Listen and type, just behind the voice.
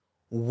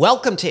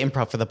Welcome to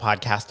Improv for the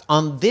Podcast.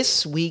 On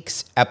this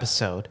week's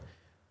episode,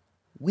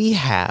 we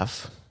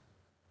have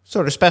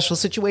sort of special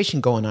situation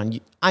going on.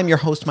 I'm your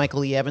host,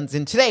 Michael E. Evans,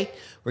 and today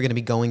we're going to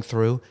be going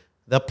through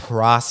the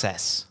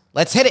process.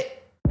 Let's hit it.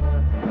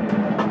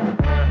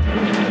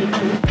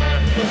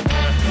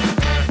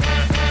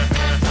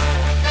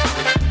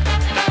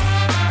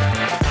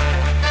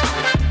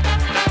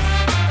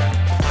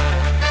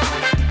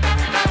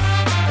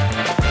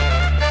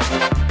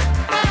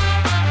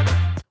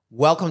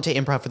 Welcome to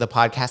Improv for the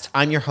Podcast.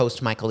 I'm your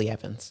host, Michael E.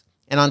 Evans.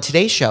 And on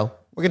today's show,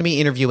 we're going to be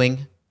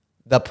interviewing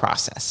the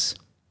process.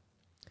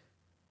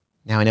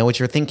 Now, I know what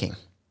you're thinking.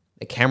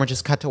 The camera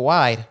just cut to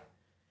wide,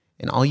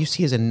 and all you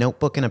see is a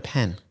notebook and a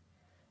pen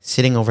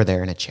sitting over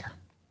there in a chair.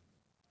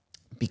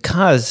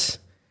 Because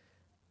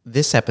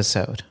this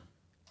episode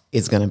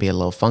is going to be a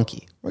little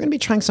funky. We're going to be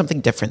trying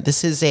something different.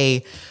 This is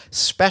a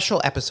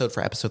special episode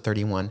for episode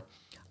 31,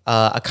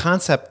 a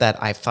concept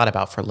that I've thought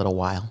about for a little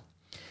while.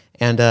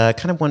 And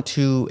kind of want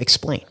to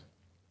explain.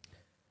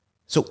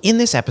 So in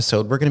this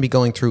episode, we're going to be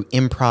going through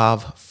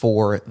improv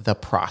for the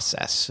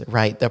process,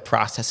 right? The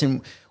process.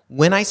 And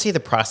when I say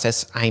the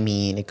process, I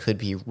mean it could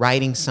be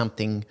writing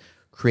something,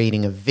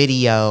 creating a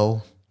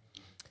video,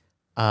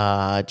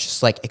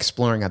 just like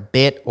exploring a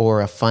bit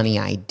or a funny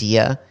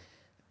idea.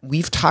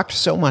 We've talked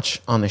so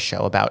much on the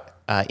show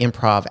about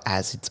improv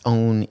as its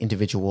own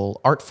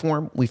individual art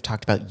form. We've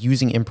talked about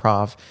using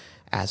improv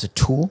as a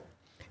tool.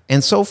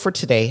 And so for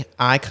today,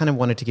 I kind of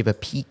wanted to give a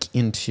peek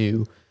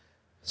into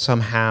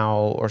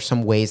somehow or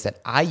some ways that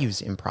I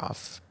use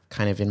improv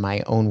kind of in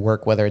my own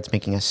work, whether it's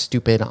making a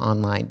stupid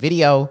online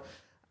video,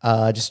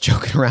 just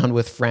joking around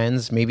with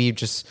friends, maybe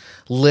just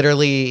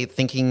literally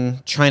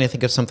trying to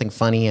think of something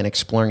funny and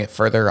exploring it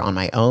further on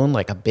my own,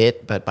 like a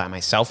bit, but by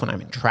myself when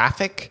I'm in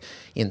traffic,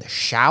 in the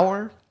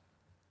shower,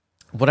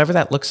 whatever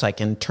that looks like,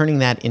 and turning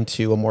that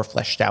into a more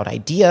fleshed out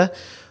idea,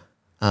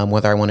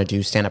 whether I want to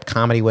do stand-up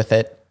comedy with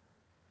it,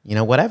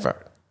 whatever.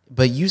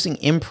 But using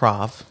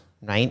improv,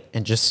 right,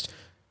 and just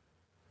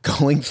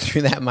going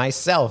through that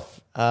myself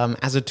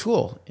as a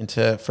tool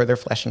into further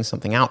fleshing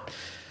something out.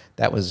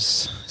 That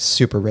was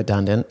super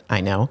redundant, I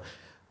know.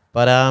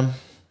 But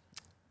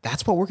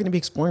that's what we're going to be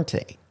exploring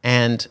today.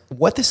 And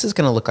what this is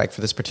going to look like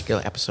for this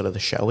particular episode of the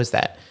show is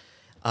that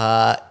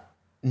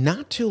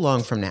not too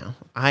long from now,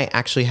 I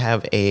actually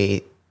have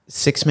a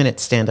 6-minute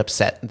stand-up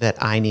set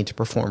that I need to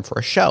perform for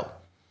a show.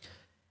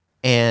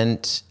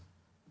 And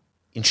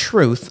in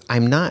truth,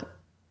 I'm not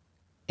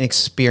an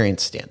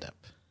experienced stand-up.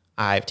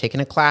 I've taken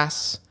a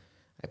class,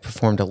 I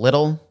performed a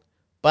little,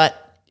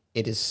 but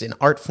it is an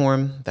art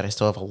form that I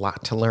still have a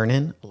lot to learn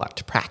in, a lot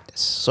to practice.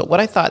 So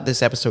what I thought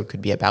this episode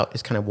could be about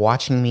is kind of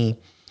watching me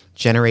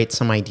generate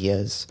some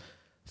ideas,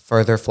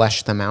 further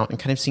flesh them out, and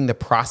kind of seeing the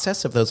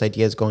process of those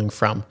ideas going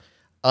from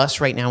us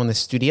right now in the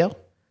studio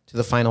to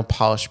the final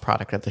polished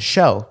product of the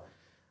show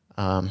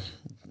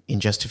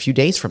in just a few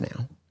days from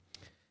now.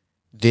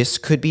 This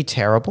could be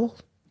terrible.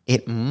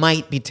 It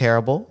might be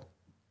terrible.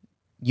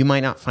 You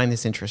might not find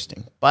this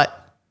interesting, but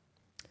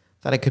I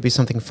thought it could be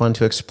something fun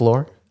to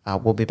explore.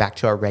 We'll be back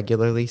to our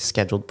regularly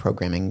scheduled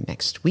programming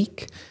next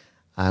week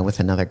with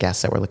another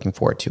guest that we're looking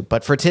forward to.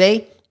 But for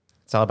today,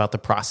 it's all about the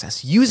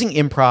process. Using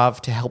improv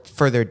to help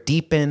further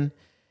deepen,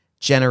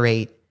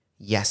 generate,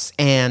 yes,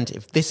 and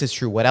if this is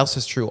true, what else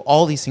is true?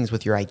 All these things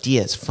with your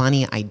ideas,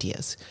 funny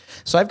ideas.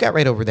 So I've got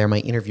right over there my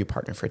interview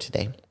partner for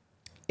today.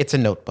 It's a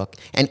notebook.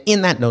 And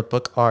in that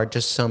notebook are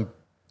just some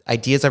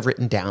ideas I've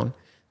written down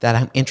that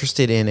I'm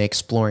interested in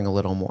exploring a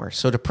little more.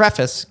 So to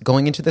preface,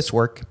 going into this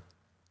work,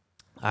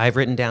 I've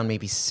written down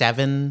maybe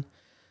 7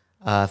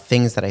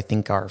 things that I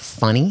think are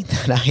funny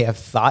that I have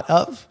thought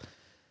of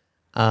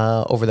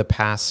over the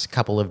past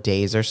couple of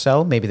days or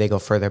so. Maybe they go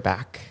further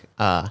back.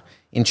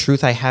 In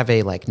truth, I have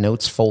a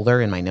notes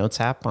folder in my notes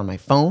app on my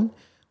phone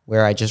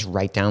where I just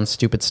write down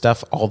stupid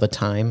stuff all the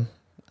time.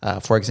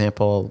 For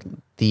example,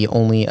 the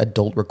only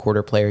adult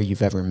recorder player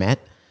you've ever met.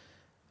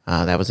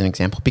 That was an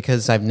example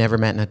because I've never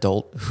met an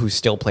adult who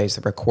still plays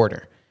the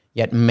recorder,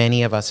 yet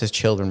many of us as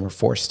children were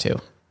forced to.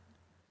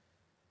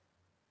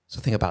 So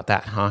think about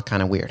that, huh?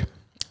 Kind of weird.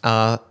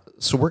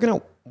 So we're going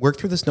to work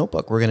through this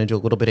notebook. We're going to do a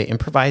little bit of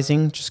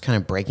improvising, just kind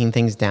of breaking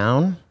things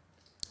down,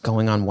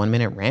 going on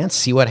 1-minute rants,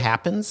 see what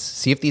happens,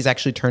 see if these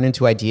actually turn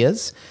into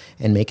ideas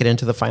and make it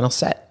into the final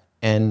set.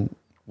 And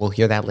we'll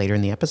hear that later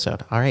in the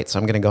episode. All right, so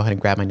I'm going to go ahead and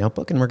grab my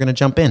notebook and we're going to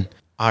jump in.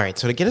 All right,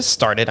 so to get us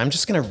started, I'm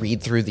just going to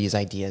read through these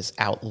ideas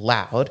out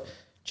loud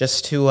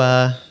just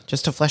to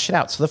flesh it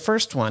out. So the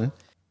first one,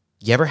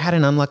 you ever had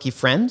an unlucky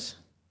friend?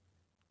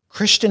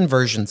 Christian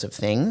versions of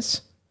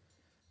things.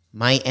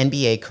 My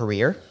NBA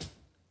career.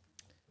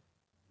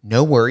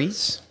 No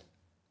worries.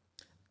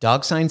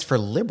 Dog signs for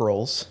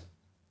liberals.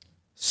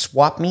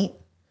 Swap meet.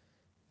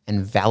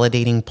 And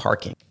validating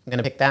parking. I'm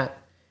going to pick that.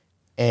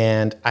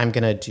 And I'm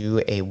going to do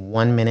a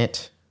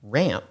 1-minute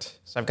rant.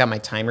 So I've got my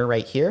timer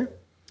right here.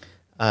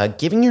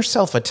 Giving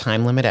yourself a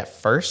time limit at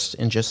first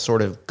and just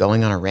sort of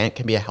going on a rant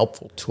can be a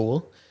helpful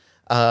tool.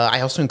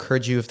 I also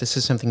encourage you, if this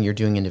is something you're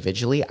doing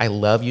individually, I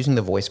love using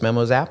the voice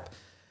memos app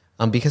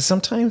because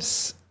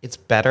sometimes it's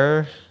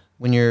better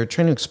when you're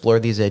trying to explore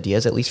these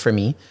ideas, at least for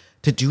me,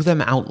 to do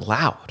them out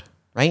loud,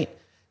 right?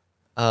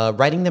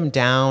 Writing them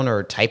down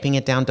or typing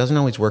it down doesn't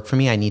always work for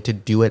me. I need to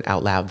do it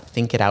out loud,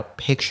 think it out,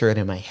 picture it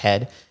in my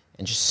head,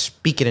 and just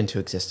speak it into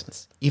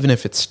existence, even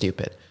if it's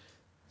stupid.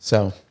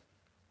 So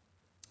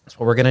that's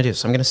what we're going to do.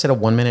 So I'm going to set a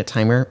 1-minute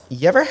timer.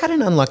 You ever had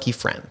an unlucky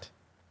friend?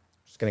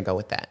 Just going to go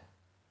with that.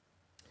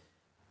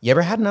 You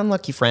ever had an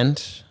unlucky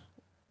friend?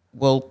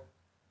 Well,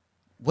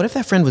 what if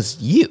that friend was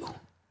you?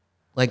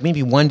 Like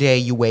maybe one day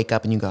you wake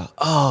up and you go,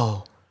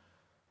 oh,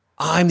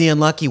 I'm the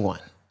unlucky one.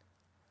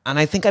 And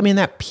I think I'm in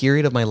that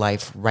period of my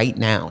life right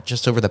now,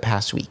 just over the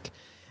past week.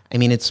 I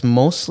mean, it's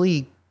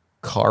mostly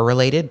car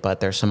related,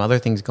 but there's some other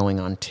things going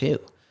on too.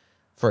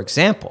 For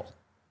example,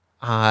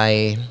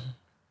 my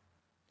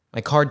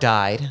car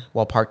died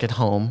while parked at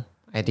home.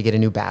 I had to get a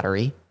new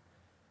battery.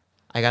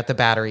 I got the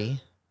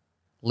battery.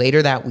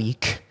 Later that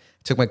week,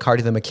 took my car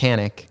to the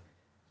mechanic.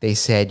 They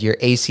said, your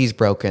AC's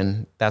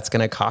broken. That's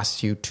going to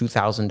cost you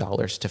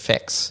 $2,000 to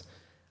fix.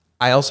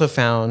 I also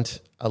found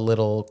a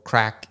little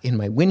crack in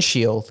my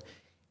windshield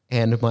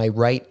and my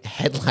right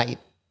headlight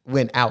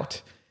went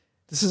out.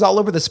 This is all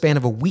over the span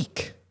of a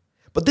week.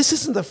 But this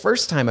isn't the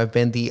first time I've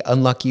been the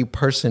unlucky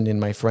person in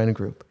my friend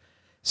group.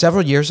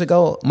 Several years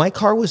ago, my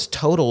car was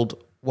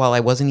totaled while I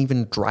wasn't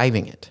even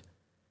driving it.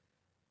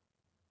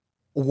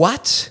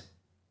 What?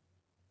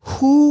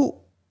 Who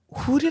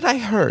did I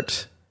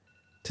hurt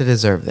to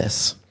deserve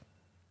this?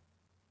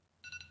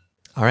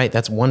 All right,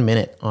 that's 1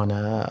 minute on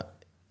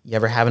you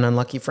ever have an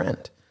unlucky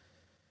friend?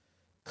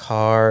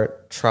 Car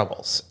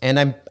troubles.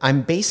 And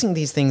I'm basing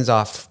these things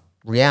off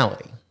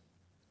reality.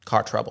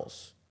 Car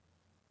troubles.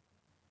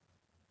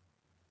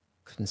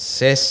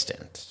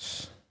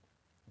 Consistent.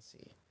 Let's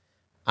see.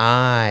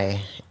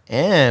 I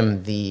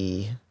am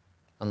the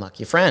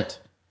unlucky friend,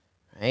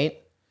 right?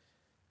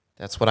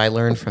 That's what I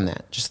learned from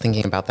that, just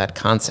thinking about that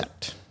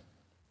concept.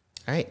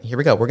 All right, here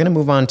we go. We're going to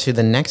move on to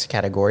the next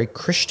category,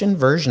 Christian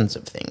versions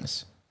of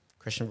things.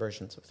 Christian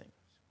versions of things.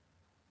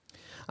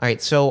 All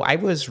right, so I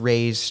was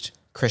raised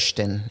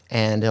Christian,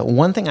 and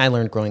one thing I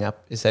learned growing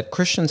up is that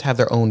Christians have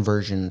their own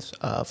versions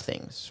of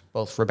things,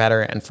 both for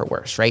better and for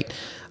worse, right?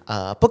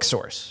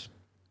 Bookstores,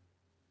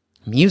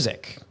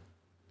 music,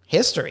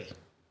 history.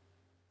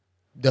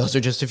 Those are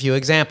just a few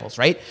examples,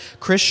 right?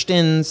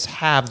 Christians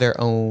have their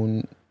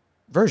own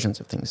versions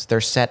of things.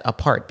 They're set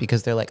apart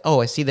because they're like,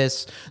 oh, I see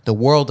this. The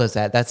world does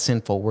that. That's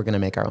sinful. We're going to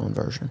make our own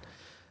version.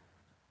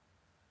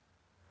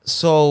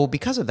 So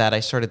because of that, I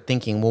started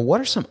thinking, well, what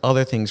are some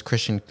other things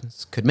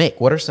Christians could make?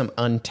 What are some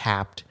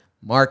untapped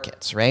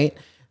markets, right?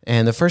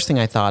 And the first thing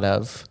I thought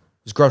of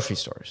was grocery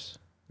stores,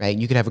 right?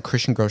 You could have a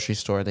Christian grocery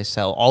store. They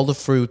sell all the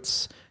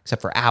fruits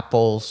except for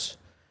apples.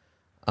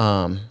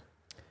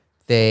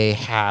 They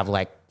have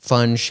like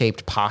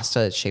fun-shaped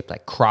pasta. It's shaped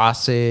like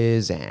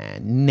crosses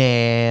and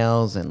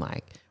nails and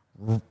like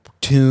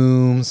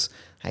tombs,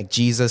 like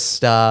Jesus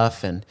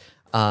stuff. And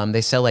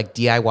they sell like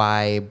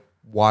DIY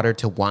water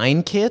to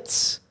wine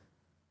kits.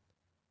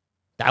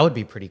 That would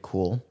be pretty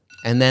cool.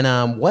 And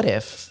then what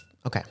if,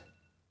 okay.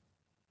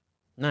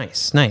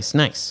 Nice.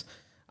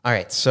 All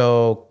right,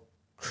 so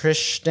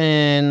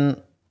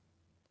Christian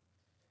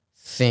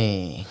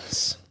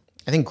things.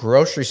 I think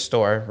grocery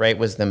store, right,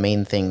 was the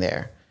main thing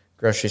there.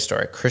 Grocery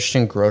store,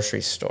 Christian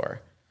grocery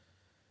store.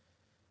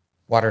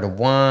 Water to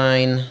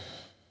wine.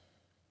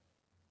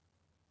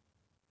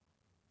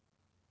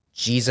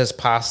 Jesus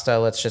pasta,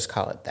 let's just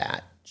call it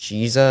that.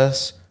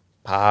 Jesus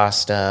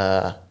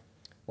pasta.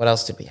 What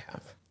else did we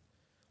have?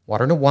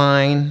 Water to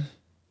wine,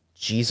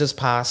 Jesus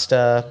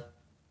pasta.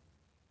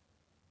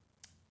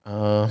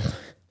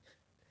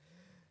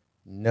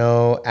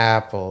 No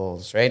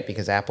apples, right?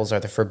 Because apples are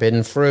the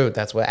forbidden fruit.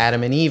 That's what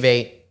Adam and Eve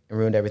ate and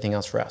ruined everything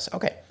else for us.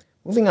 Okay,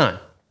 moving on.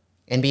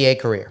 NBA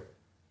career.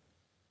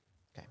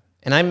 Okay,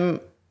 and I'm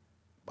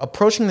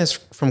approaching this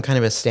from kind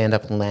of a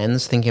stand-up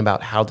lens, thinking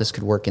about how this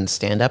could work in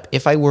stand-up.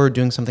 If I were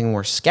doing something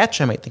more sketch,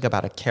 I might think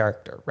about a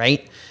character,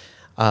 right?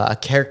 A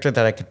character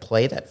that I could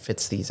play that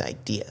fits these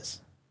ideas.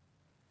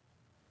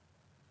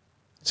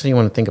 So you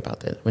want to think about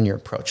that when you're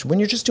approached. When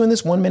you're just doing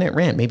this 1 minute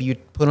rant, maybe you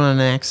put on an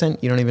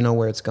accent, you don't even know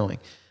where it's going.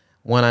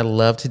 One I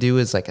love to do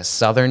is like a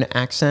Southern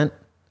accent.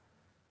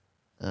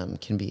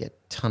 Can be a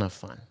ton of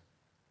fun.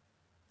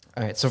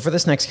 All right, so for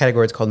this next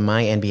category, it's called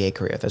My NBA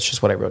Career. That's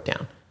just what I wrote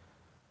down.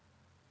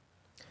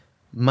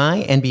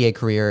 My NBA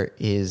career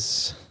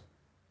is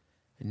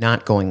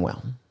not going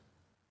well.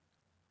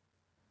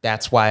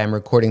 That's why I'm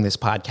recording this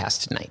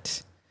podcast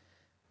tonight.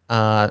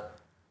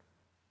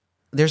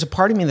 There's a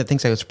part of me that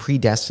thinks I was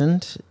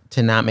predestined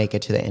to not make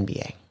it to the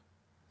NBA,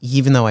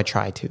 even though I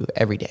try to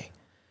every day.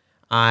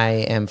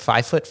 I am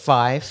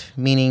 5'5",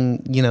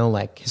 meaning,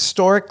 like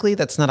historically,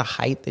 that's not a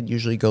height that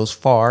usually goes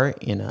far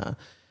in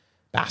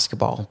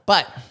basketball,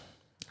 but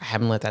I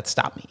haven't let that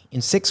stop me. In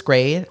 6th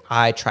grade,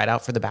 I tried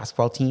out for the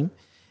basketball team,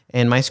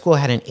 and my school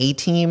had an A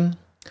team,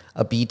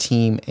 a B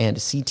team, and a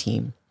C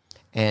team,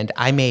 and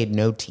I made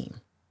no team.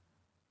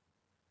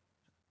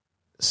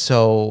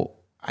 So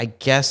I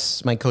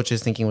guess my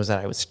coach's thinking was that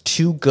I was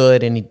too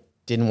good and he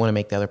didn't want to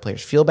make the other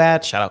players feel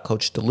bad. Shout out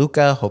Coach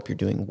DeLuca. Hope you're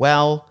doing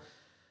well.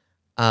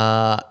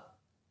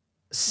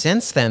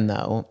 Since then,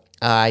 though,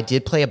 I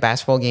did play a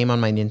basketball game on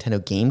my Nintendo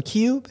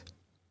GameCube.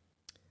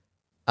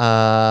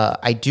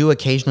 I do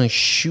occasionally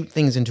shoot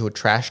things into a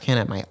trash can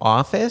at my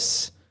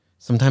office.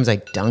 Sometimes I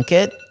dunk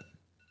it.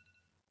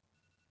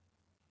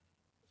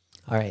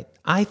 All right.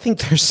 I think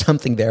there's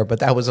something there, but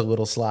that was a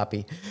little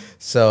sloppy.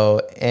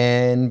 So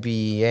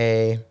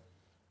NBA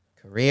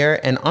career.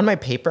 And on my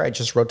paper, I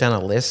just wrote down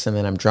a list, and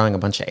then I'm drawing a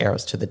bunch of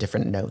arrows to the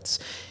different notes.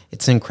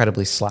 It's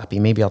incredibly sloppy.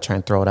 Maybe I'll try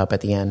and throw it up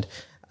at the end.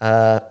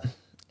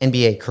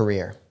 NBA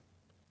career.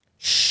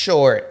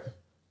 Short.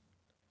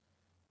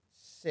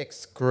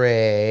 6th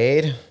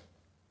grade.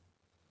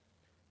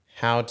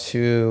 How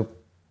to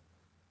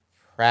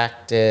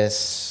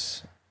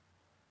practice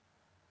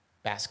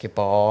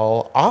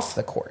basketball off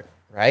the court,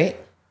 right?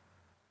 I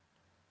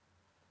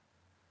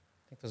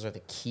think those are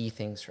the key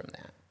things from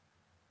that.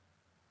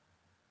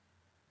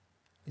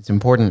 It's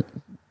important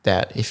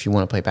that if you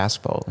want to play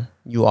basketball,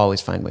 you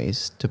always find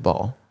ways to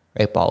ball,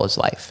 right? Ball is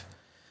life.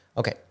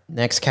 Okay,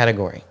 next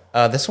category.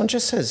 This one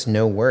just says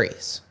no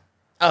worries.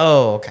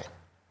 Oh, okay.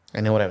 I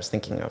know what I was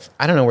thinking of.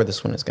 I don't know where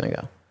this one is going to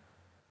go.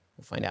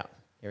 We'll find out.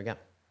 Here we go.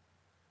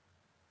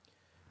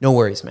 No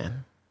worries,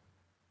 man.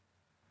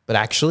 But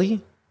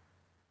actually,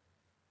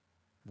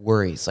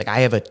 worries. Like, I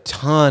have a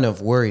ton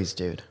of worries,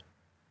 dude.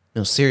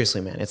 No, seriously,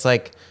 man. It's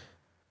like,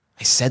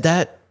 I said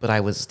that, but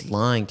I was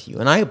lying to you.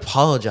 And I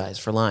apologize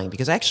for lying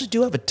because I actually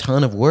do have a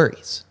ton of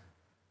worries.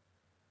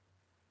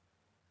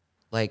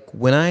 Like,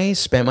 when I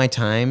spent my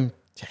time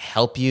to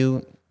help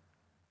you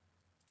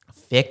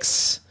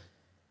fix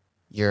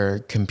your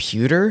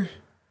computer,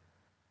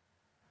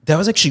 that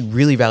was actually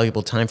really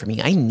valuable time for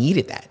me. I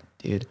needed that,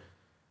 dude.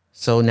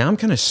 So now I'm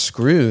kind of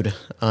screwed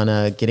on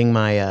getting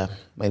my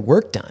my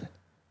work done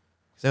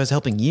because I was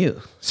helping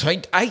you. So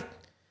I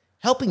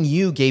helping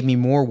you gave me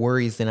more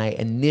worries than I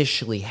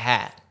initially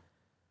had.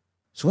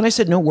 So when I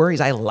said no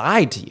worries, I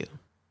lied to you.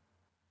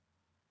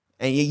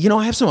 And you know,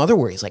 I have some other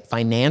worries like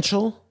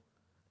financial,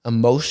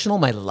 emotional,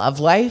 my love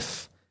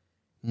life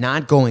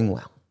not going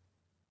well.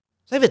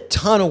 So I have a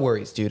ton of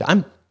worries, dude.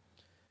 I'm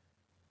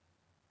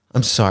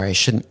sorry. I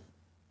should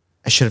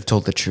have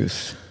told the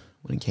truth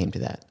when it came to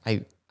that.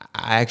 I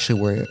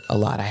actually worry a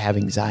lot. I have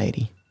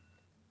anxiety.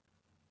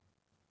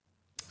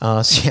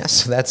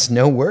 So that's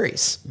no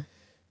worries.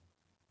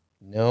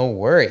 No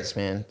worries,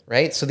 man.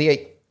 Right? So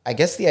I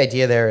guess the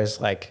idea there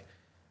is like,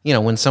 you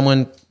know, when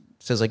someone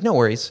says like no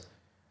worries,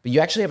 but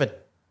you actually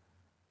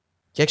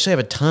have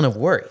a ton of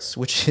worries,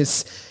 which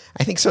is,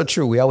 I think, so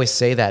true. We always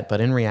say that, but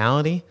in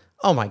reality,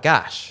 oh my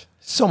gosh,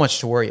 so much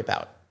to worry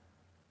about.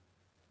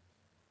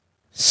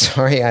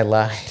 Sorry, I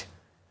lied.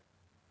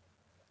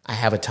 I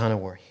have a ton of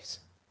worries.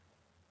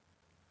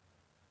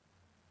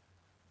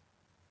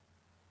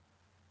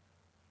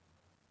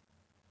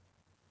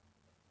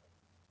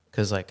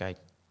 Because, like, I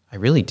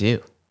really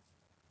do.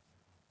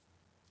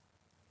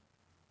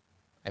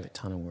 I have a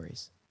ton of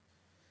worries.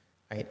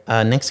 All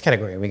right, next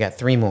category. We got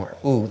 3 more.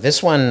 Ooh,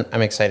 this one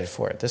I'm excited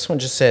for. This one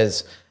just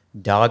says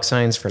dog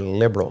signs for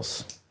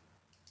liberals.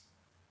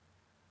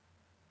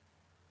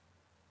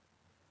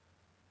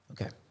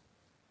 Okay.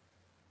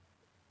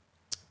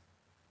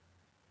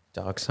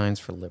 Dog signs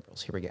for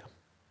liberals. Here we go.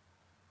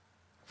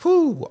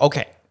 Whew.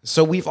 Okay.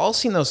 So we've all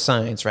seen those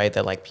signs, right?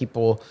 That like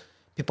people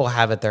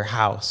have at their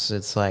house.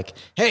 It's like,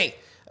 hey,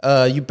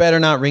 you better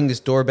not ring this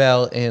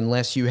doorbell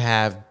unless you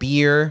have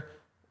beer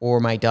or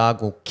my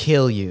dog will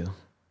kill you.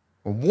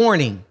 Or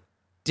warning,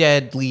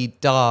 deadly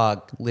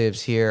dog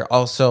lives here.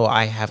 Also,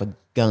 I have a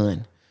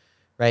gun,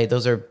 right?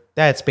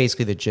 That's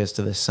basically the gist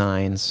of the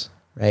signs,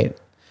 right?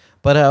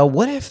 But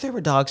what if there were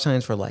dog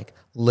signs for like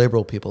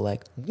liberal people,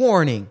 like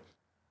warning,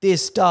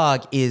 this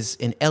dog is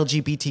an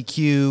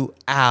LGBTQ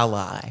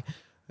ally.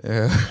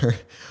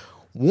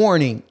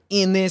 Warning,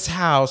 in this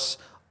house,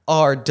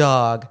 our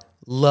dog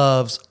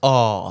loves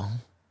all.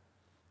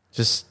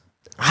 Just,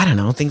 I don't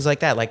know, things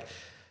like that. Like,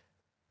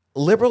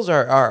 liberals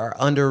are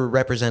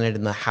underrepresented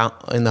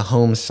in the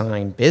home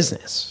sign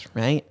business,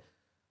 right?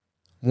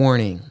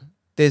 Warning,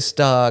 this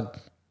dog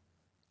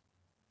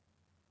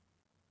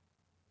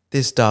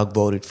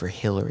voted for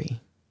Hillary.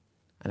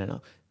 I don't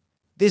know.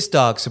 This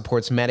dog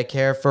supports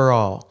Medicare for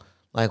all.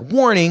 Like,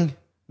 warning,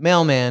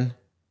 mailman,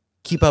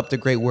 keep up the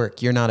great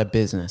work. You're not a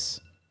business.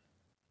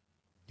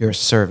 You're a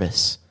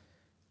service.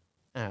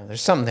 I don't know,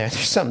 there's something there.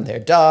 There's something there.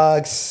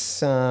 Dog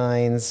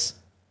signs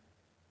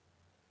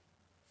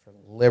for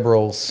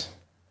liberals.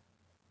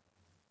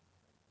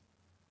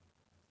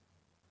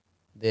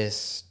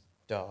 This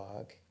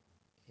dog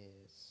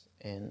is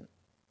an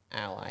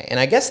ally. And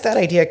I guess that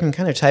idea can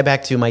kind of tie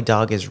back to my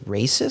dog is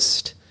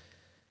racist?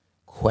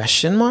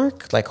 Question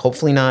mark? Like,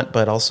 hopefully not,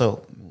 but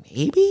also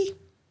maybe?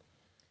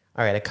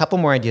 All right, a couple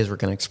more ideas we're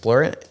going to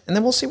explore it, and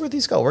then we'll see where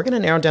these go. We're going to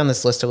narrow down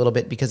this list a little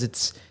bit because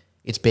it's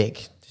big.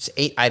 There's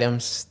 8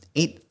 items.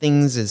 8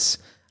 things is,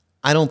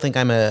 I don't think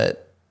I'm a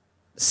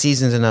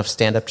seasoned enough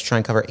stand-up to try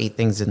and cover 8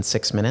 things in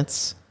 6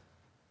 minutes.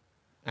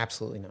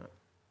 Absolutely not.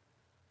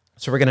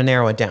 So we're going to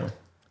narrow it down.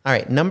 All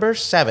right, number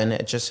 7,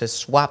 it just says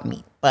swap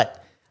meat,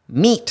 but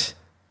meat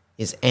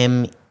is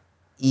MEAT.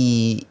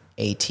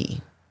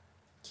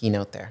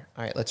 Keynote there.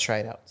 All right, let's try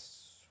it out.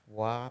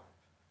 Swap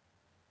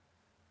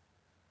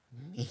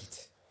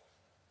meat.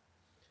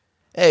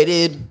 Hey,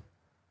 dude.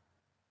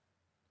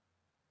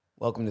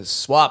 Welcome to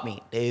Swap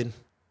Meat, dude.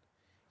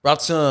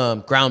 Brought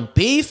some ground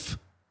beef?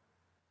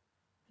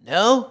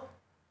 No?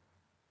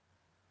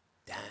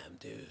 Damn,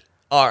 dude.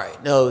 All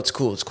right, no, it's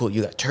cool.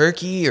 You got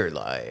turkey or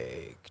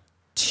like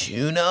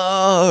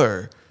tuna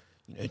or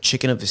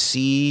chicken of the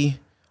sea,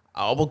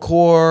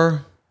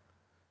 albacore.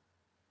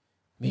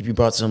 Maybe you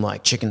brought some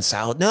like chicken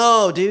salad.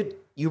 No, dude,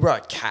 you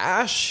brought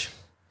cash.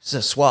 This is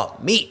a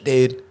swap meat,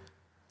 dude.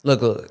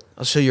 Look.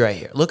 I'll show you right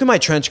here. Look at my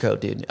trench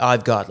coat, dude.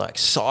 I've got like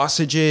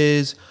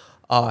sausages.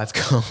 I've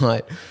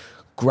got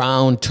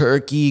ground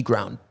turkey,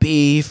 ground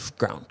beef,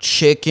 ground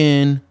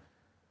chicken,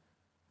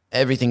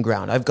 everything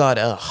ground. I've got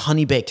a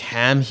honey baked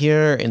ham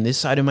here in this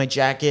side of my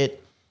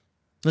jacket.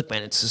 Look,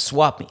 man, it's a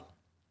swap meat.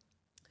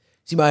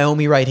 See my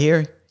homie right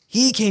here?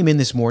 He came in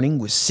this morning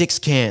with 6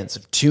 cans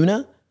of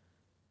tuna,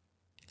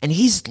 and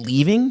he's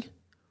leaving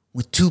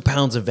with 2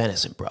 pounds of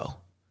venison, bro.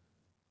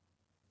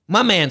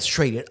 My man's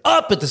traded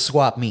up at the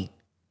swap meet.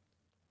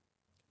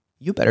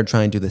 You better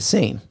try and do the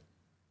same.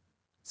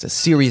 It's a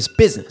serious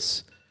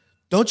business.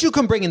 Don't you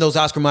come bringing those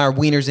Oscar Mayer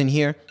wieners in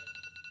here.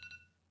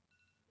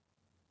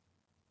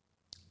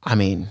 I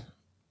mean,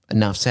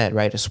 enough said,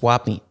 right? A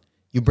swap meet.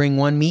 You bring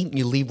one meat and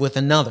you leave with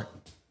another.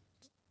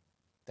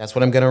 That's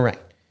what I'm going to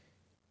write.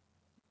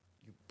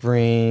 You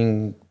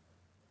bring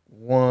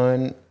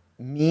one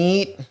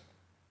meat,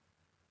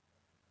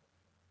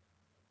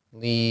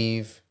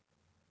 leave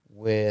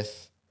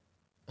with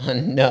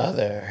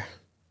another.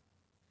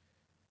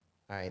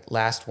 All right,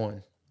 last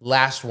one.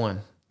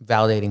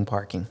 Validating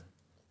parking.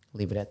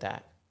 Leave it at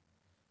that.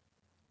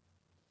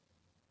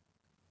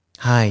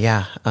 Hi,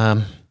 yeah.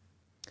 You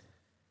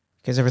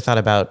guys ever thought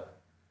about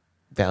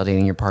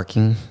validating your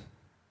parking?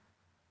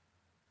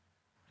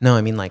 No,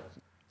 I mean like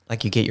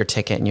you get your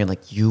ticket and you're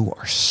like, you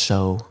are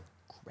so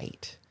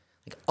great.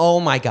 Like, oh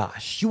my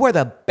gosh, you are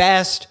the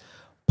best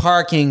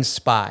parking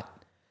spot.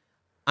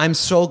 I'm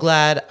so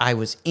glad I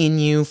was in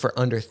you for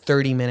under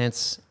 30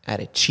 minutes at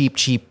a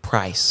cheap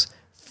price.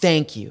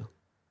 Thank you.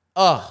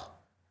 Oh,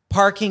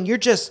 parking, you're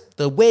just,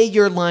 the way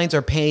your lines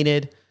are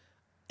painted,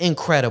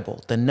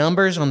 incredible. The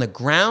numbers on the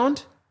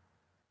ground,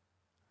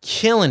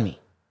 killing me.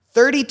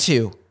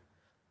 32.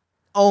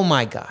 Oh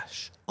my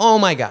gosh.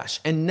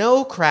 And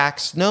no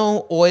cracks,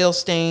 no oil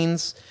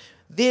stains.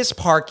 This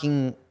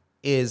parking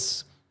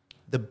is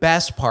the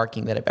best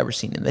parking that I've ever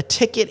seen. And the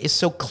ticket is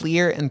so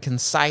clear and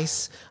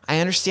concise. I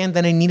understand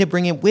that I need to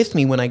bring it with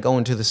me when I go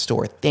into the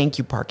store. Thank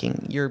you,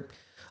 parking.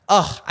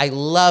 I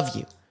love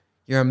you.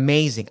 You're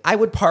amazing. I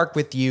would park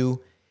with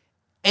you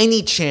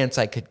any chance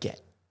I could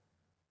get.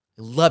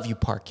 I love you,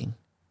 parking.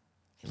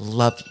 I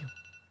love you.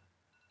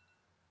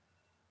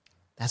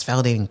 That's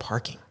validating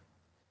parking.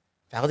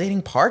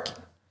 Validating parking.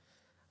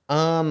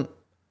 I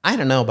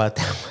don't know about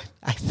that one.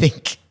 I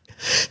think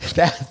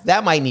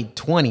that might need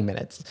 20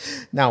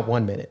 minutes, not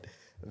 1 minute.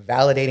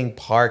 Validating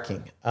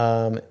parking.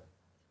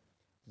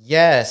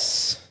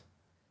 Yes.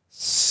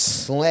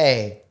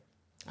 Slay.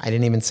 I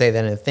didn't even say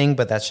that in a thing,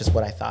 but that's just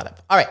what I thought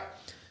of. All right.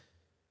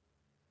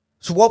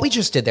 So what we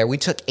just did there, we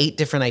took 8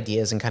 different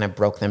ideas and kind of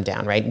broke them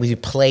down, right? We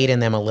played in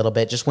them a little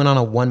bit, just went on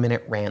a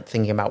 1-minute rant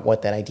thinking about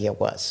what that idea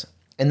was.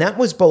 And that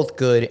was both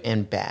good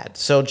and bad.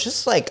 So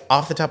just like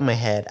off the top of my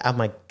head, out of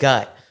my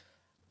gut,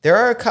 there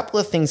are a couple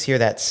of things here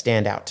that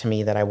stand out to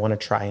me that I want to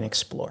try and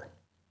explore.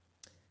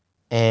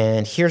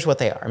 And here's what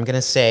they are. I'm going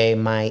to say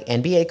my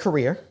NBA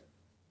career,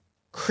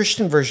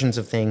 Christian versions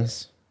of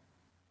things,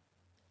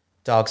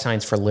 dog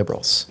signs for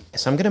liberals.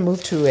 So I'm going to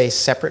move to a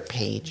separate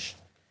page.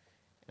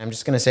 I'm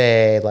just going to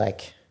say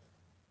like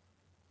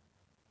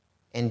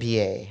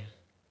NBA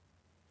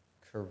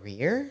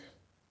career,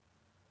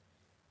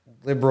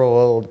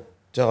 liberal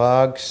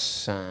dog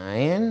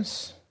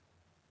signs,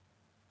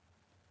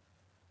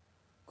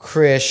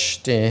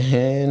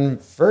 Christian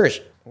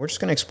version. We're just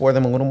going to explore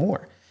them a little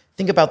more.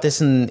 Think about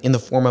this in the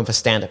form of a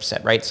stand-up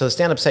set, right? So the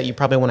stand-up set, you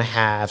probably want to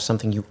have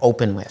something you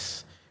open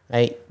with,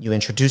 right? You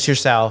introduce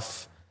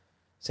yourself,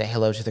 say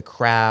hello to the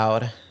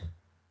crowd,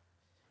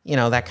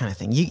 that kind of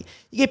thing. You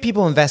get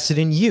people invested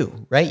in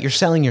you, right? You're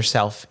selling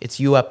yourself. It's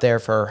you up there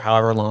for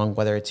however long,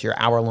 whether it's your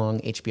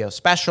hour-long HBO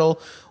special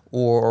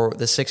or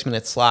the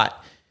 6-minute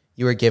slot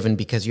you were given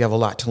because you have a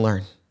lot to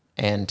learn.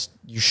 And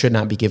you should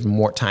not be given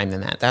more time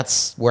than that.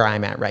 That's where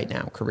I'm at right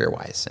now,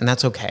 career-wise. And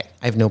that's okay.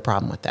 I have no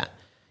problem with that.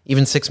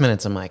 Even 6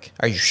 minutes, I'm like,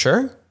 are you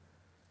sure?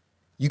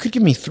 You could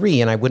give me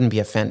 3 and I wouldn't be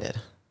offended.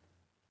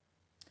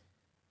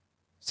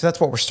 So that's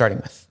what we're starting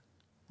with.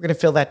 We're going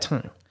to fill that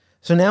time.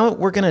 So now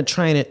we're going to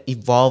try and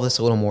evolve this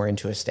a little more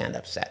into a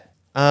stand-up set.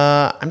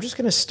 I'm just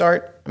going to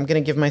start. I'm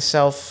going to give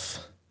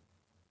myself,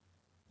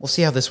 we'll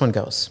see how this one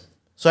goes.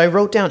 So I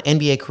wrote down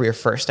NBA career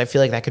first. I feel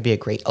like that could be a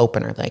great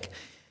opener. Like,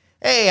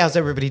 hey, how's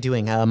everybody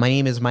doing? My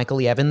name is Michael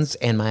E. Evans,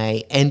 and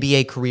my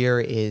NBA career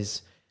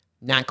is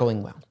not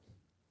going well.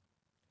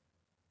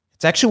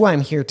 It's actually why I'm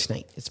here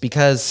tonight. It's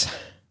because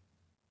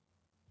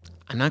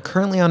I'm not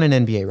currently on an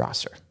NBA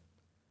roster.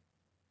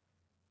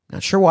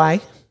 Not sure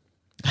why.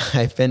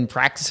 I've been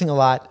practicing a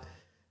lot.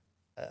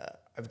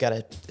 I've got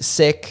a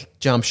sick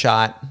jump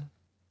shot.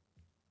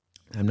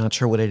 I'm not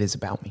sure what it is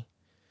about me.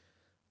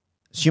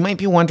 So you might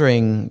be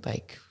wondering,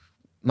 like,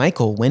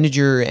 Michael, when did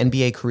your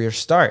NBA career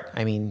start?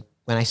 I mean,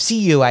 when I see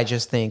you, I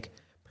just think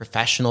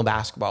professional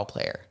basketball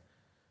player.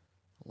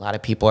 A lot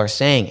of people are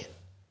saying it.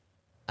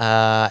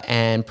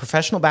 And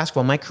professional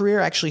basketball, my career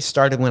actually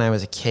started when I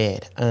was a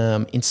kid.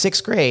 In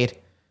sixth grade,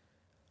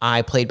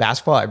 I played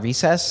basketball at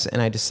recess,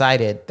 and I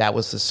decided that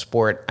was the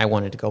sport I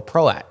wanted to go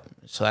pro at.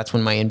 So that's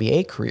when my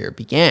NBA career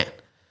began.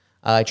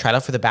 I tried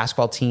out for the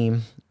basketball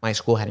team. My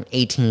school had an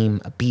A team,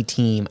 a B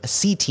team, a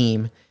C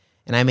team,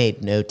 and I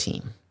made no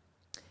team.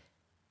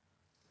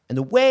 And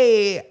the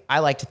way I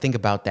like to think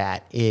about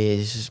that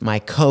is my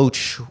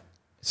coach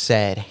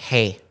said,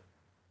 hey,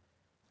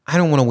 I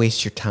don't want to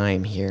waste your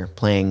time here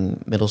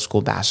playing middle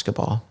school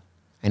basketball.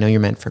 I know you're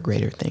meant for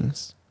greater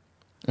things.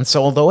 And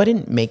so although I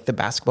didn't make the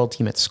basketball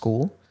team at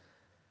school,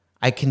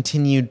 I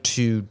continued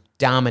to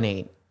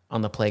dominate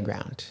on the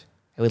playground.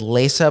 I would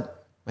lace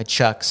up my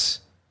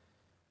Chucks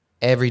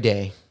every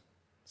day,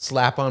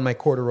 slap on my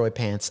corduroy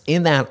pants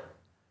in that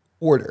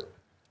order,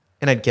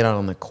 and I'd get out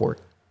on the court,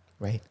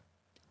 right?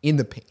 In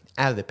the paint,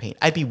 out of the paint.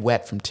 I'd be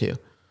wet from two.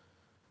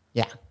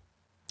 Yeah.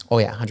 Oh,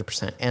 yeah,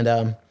 100%.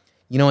 And,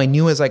 I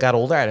knew as I got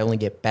older, I'd only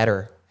get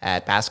better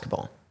at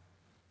basketball.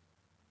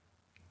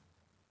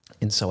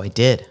 And so I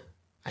did.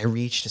 I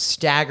reached a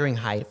staggering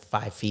height of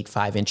 5 feet,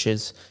 5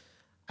 inches.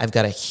 I've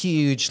got a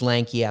huge,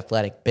 lanky,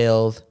 athletic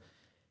build.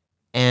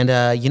 And,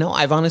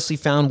 I've honestly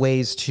found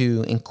ways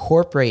to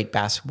incorporate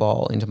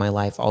basketball into my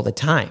life all the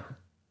time.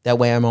 That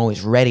way I'm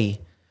always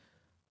ready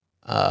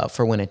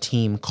for when a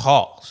team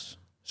calls.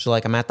 So,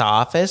 like, I'm at the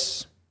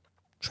office,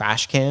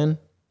 trash can,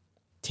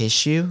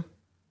 tissue.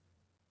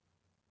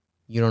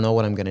 You don't know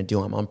what I'm going to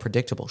do. I'm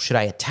unpredictable. Should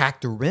I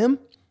attack the rim?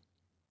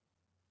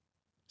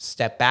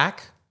 Step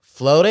back,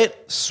 float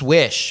it,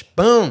 swish,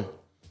 boom.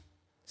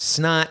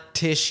 Snot,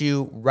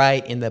 tissue,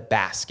 right in the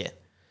basket.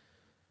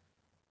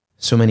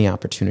 So many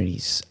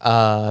opportunities.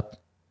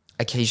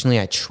 Occasionally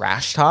I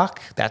trash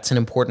talk. That's an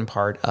important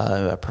part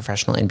of a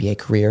professional NBA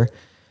career.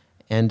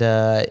 And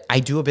I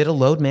do a bit of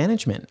load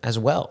management as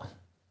well,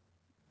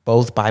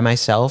 both by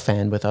myself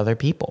and with other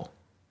people.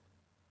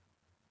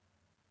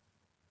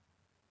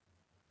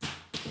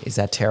 Is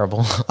that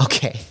terrible?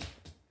 Okay.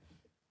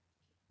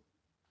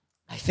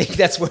 I think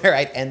that's where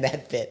I'd end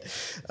that bit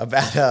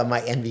about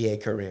my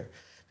NBA career.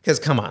 Because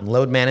come on,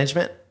 load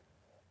management.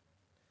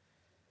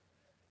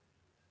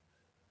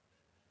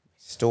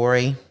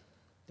 Story.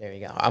 There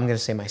you go. I'm going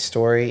to say my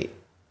story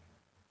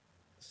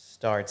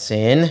starts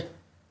in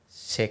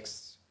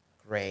 6th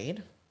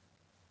grade.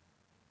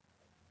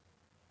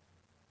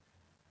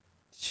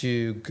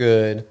 Too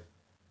good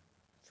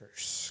for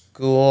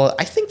school.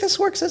 I think this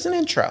works as an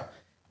intro.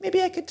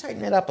 Maybe I could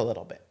tighten it up a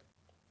little bit.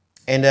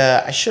 And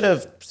I should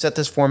have set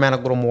this format a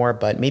little more,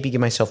 but maybe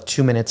give myself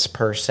 2 minutes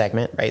per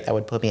segment, right? That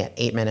would put me at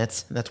 8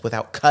 minutes. And that's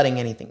without cutting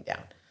anything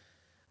down.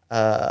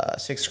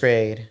 6th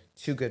grade,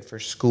 too good for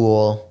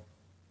school.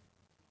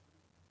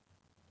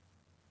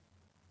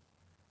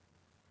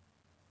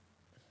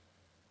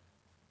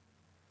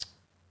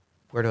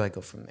 Where do I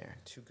go from there?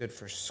 Too good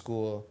for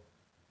school.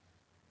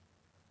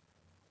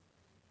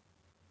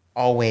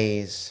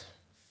 Always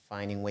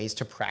finding ways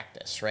to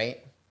practice,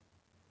 right?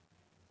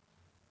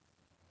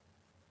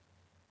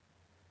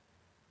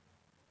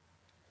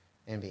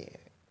 NBA.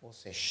 We'll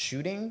say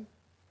shooting,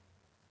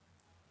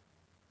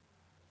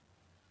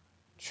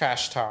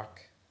 trash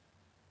talk,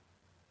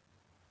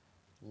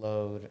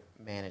 load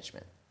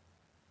management.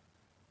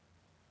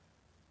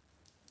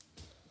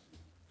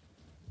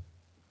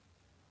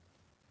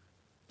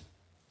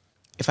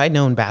 If I'd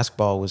known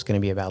basketball was going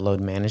to be about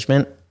load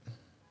management,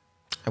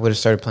 I would have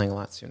started playing a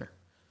lot sooner.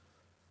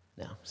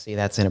 No, see,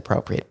 that's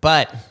inappropriate,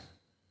 but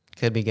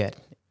could be good.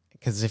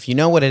 Because if you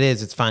know what it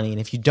is, it's funny. And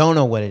if you don't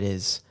know what it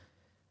is,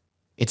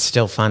 it's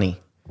still funny.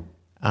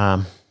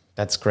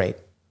 That's great.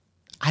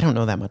 I don't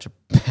know that much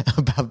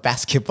about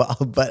basketball,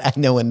 but I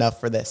know enough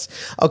for this.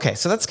 Okay,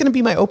 so that's going to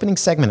be my opening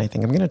segment, I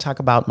think. I'm going to talk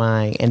about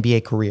my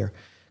NBA career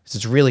because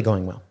it's really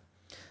going well.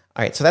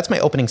 All right, so that's my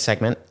opening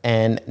segment.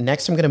 And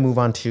next I'm going to move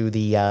on to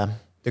the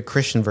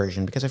Christian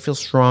version because I feel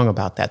strong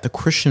about that, the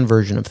Christian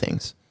version of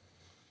things.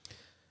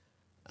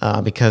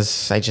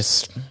 Because I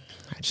just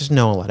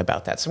know a lot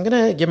about that. So I'm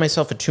going to give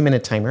myself a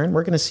 2-minute timer, and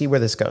we're going to see where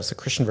this goes, the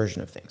Christian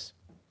version of things.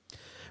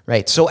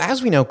 Right. So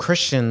as we know,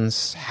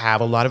 Christians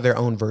have a lot of their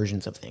own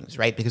versions of things,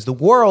 right? Because the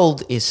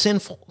world is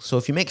sinful. So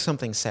if you make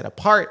something set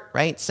apart,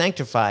 right,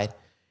 sanctified,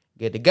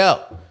 good to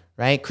go,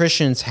 right?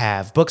 Christians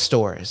have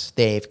bookstores.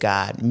 They've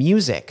got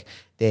music.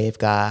 They've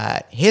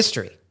got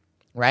history,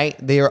 right?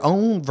 Their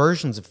own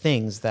versions of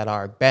things that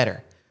are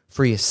better.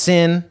 Free of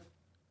sin.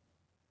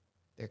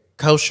 They're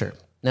kosher.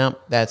 No,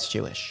 that's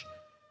Jewish.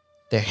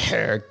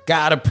 They're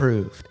God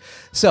approved.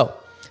 So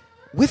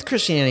with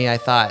Christianity, I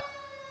thought,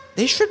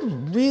 they should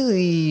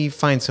really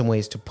find some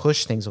ways to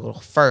push things a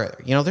little further.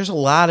 There's a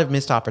lot of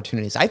missed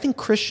opportunities. I think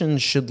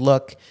Christians should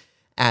look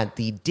at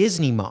the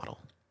Disney model,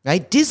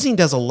 right? Disney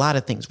does a lot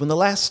of things. When the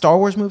last Star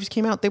Wars movies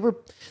came out, they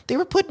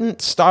were putting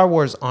Star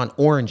Wars on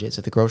oranges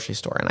at the grocery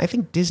store, and I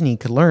think Disney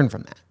could learn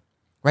from that,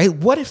 right?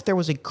 What if there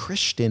was a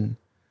Christian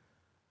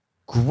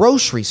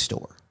grocery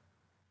store?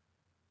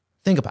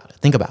 Think about it.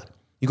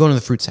 You go into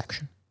the fruit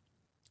section.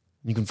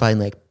 You can find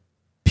like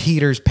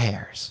Peter's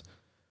pears.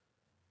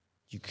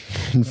 You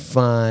can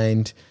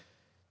find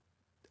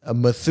a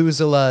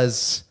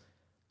Methuselah's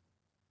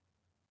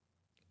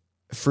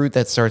fruit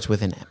that starts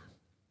with an M,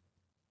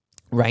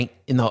 right?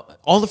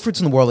 All the fruits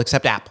in the world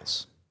except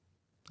apples.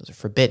 Those are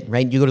forbidden,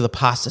 right? You go to the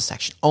pasta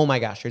section. Oh my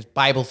gosh, there's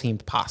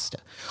Bible-themed pasta.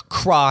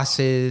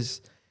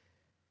 Crosses,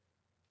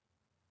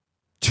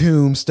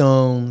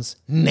 tombstones,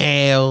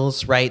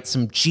 nails, right?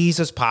 Some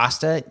Jesus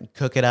pasta. You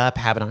cook it up,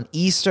 have it on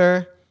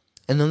Easter.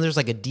 And then there's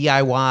like a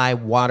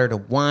DIY water to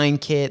wine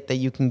kit that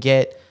you can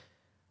get.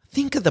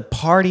 Think of the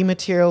party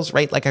materials,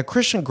 right? Like a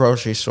Christian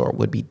grocery store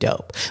would be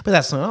dope. But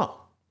that's not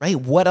all, right?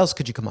 What else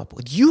could you come up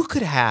with? You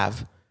could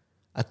have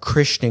a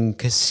Christian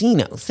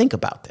casino. Think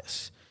about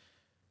this,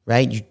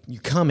 right? You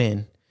come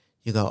in,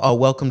 you go, oh,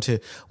 welcome to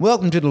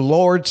the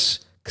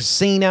Lord's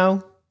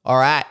Casino. All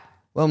right,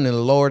 welcome to the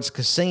Lord's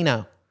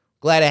Casino.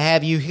 Glad to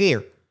have you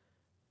here.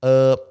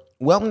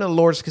 Welcome to the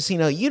Lord's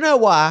Casino. You know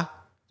why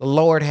the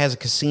Lord has a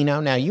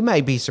casino? Now, you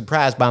may be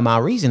surprised by my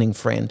reasoning,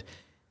 friend.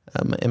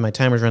 And my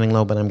timer's running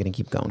low, but I'm going to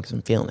keep going because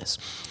I'm feeling this.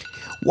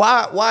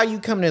 Why are you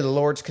coming to the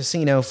Lord's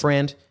Casino,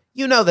 friend?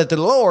 You know that the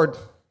Lord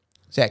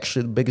is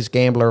actually the biggest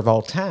gambler of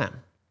all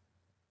time.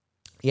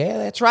 Yeah,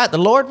 that's right. The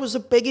Lord was the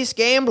biggest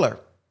gambler.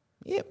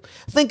 Yep.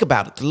 Think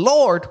about it. The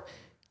Lord,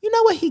 you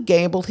know what he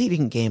gambled? He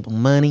didn't gamble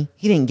money.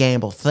 He didn't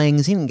gamble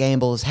things. He didn't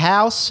gamble his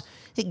house.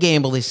 He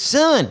gambled his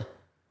son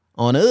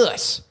on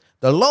us.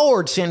 The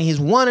Lord sent his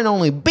one and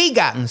only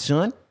begotten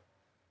son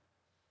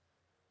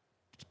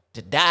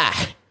to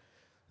die.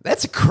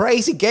 That's a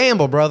crazy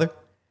gamble, brother.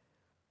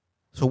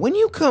 So when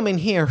you come in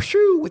here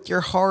with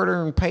your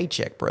hard-earned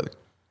paycheck, brother,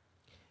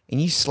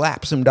 and you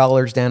slap some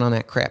dollars down on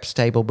that craps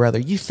table, brother,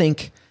 you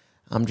think,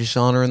 I'm just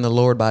honoring the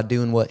Lord by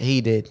doing what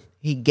he did.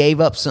 He gave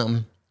up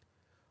something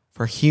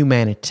for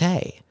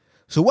humanity.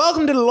 So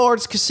welcome to the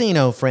Lord's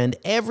Casino, friend.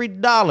 Every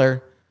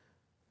dollar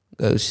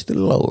goes to the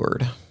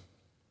Lord.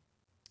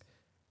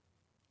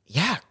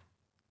 Yeah,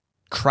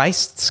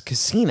 Christ's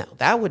Casino.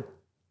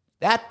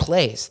 That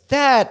plays.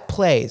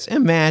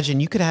 Imagine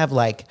you could have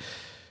like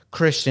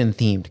Christian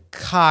themed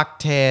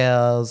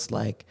cocktails,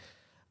 like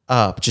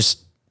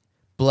just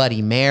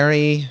Bloody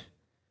Mary.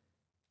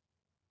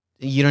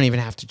 You don't even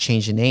have to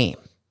change the name.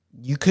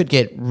 You could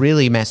get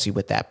really messy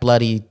with that.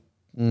 Bloody.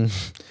 You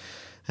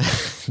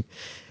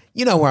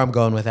know where I'm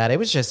going with that. It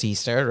was just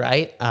Easter,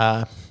 right?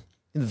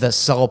 The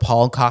Saul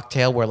Paul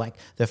cocktail where like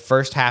the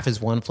first half is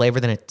one flavor,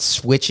 then it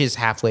switches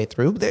halfway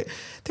through.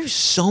 There's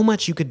so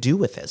much you could do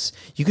with this.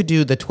 You could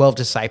do the 12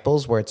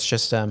 disciples where it's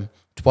just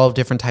 12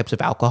 different types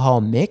of alcohol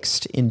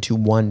mixed into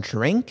one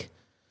drink.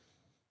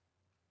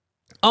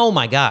 Oh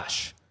my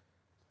gosh.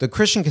 The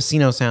Christian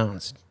casino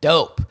sounds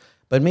dope,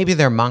 but maybe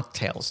they're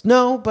mocktails.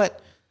 No,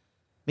 but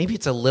maybe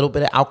it's a little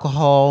bit of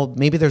alcohol.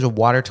 Maybe there's a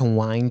water to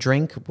wine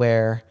drink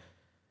where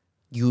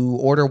you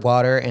order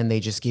water and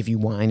they just give you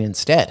wine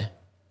instead.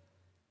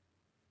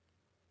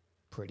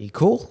 Pretty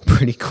cool.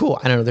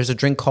 I don't know. There's a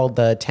drink called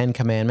the 10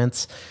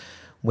 Commandments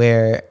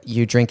where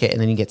you drink it and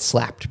then you get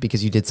slapped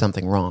because you did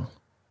something wrong.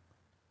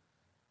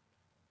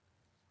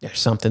 There's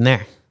something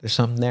there.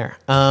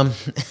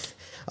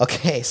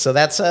 Okay, so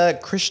that's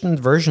Christian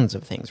versions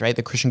of things, right?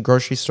 The Christian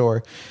grocery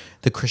store,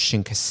 the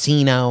Christian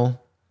casino.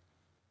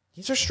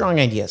 These are strong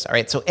ideas. All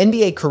right, so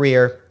NBA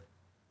career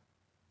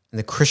and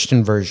the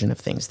Christian version of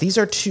things. These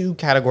are two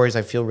categories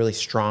I feel really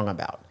strong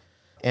about.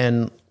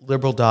 And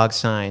liberal dog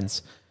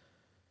signs,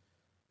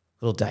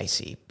 a little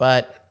dicey,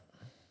 but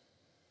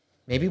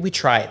maybe we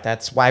try it.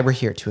 That's why we're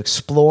here, to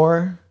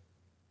explore,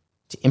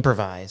 to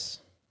improvise,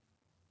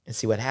 and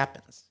see what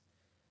happens.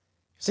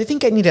 So I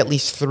think I need at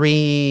least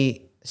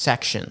 3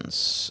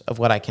 sections of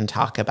what I can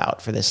talk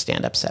about for this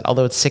stand-up set.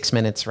 Although it's 6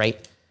 minutes, right?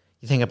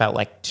 You think about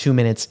like 2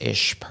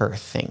 minutes-ish per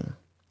thing.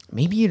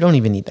 Maybe you don't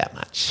even need that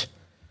much.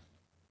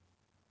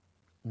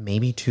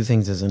 Maybe 2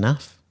 things is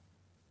enough.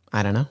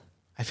 I don't know.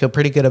 I feel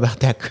pretty good about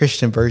that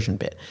Christian version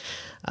bit.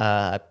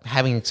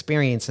 Having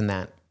experience in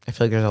that, I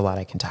feel like there's a lot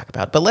I can talk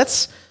about. But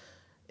let's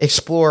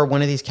explore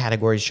one of these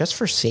categories just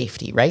for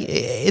safety, right?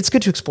 It's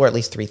good to explore at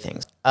least 3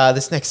 things.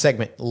 This next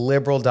segment,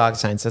 liberal dog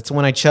signs. That's the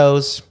one I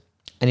chose.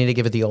 I need to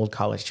give it the old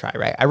college try,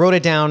 right? I wrote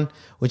it down,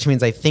 which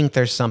means I think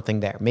there's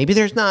something there. Maybe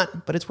there's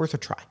not, but it's worth a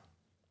try.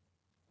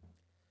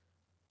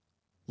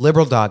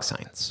 Liberal dog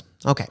signs.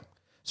 Okay.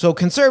 So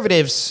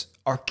conservatives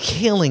are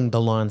killing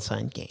the lawn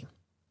sign game.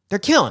 They're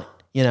killing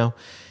it,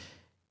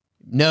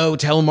 No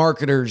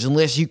telemarketers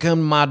unless you come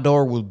to my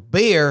door with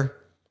beer.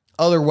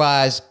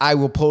 Otherwise, I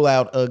will pull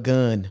out a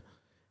gun.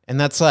 And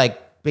that's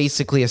like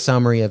basically a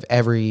summary of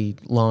every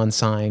lawn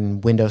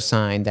sign, window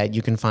sign that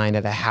you can find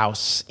at a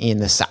house in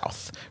the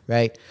South,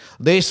 right?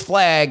 This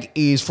flag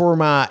is for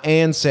my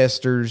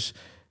ancestors.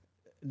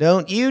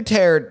 Don't you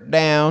tear it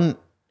down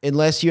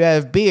unless you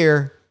have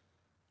beer.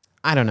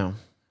 I don't know.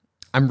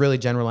 I'm really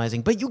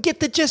generalizing, but you get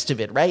the gist of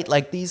it, right?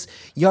 Like these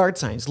yard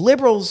signs.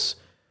 Liberals,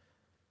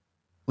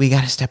 we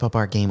got to step up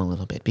our game a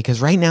little bit because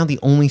right now the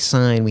only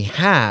sign we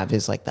have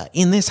is like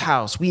in this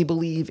house, we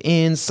believe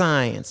in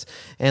science.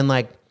 And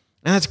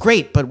that's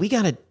great, but we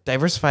got to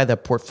diversify the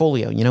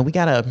portfolio. We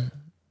got to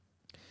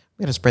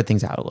spread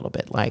things out a little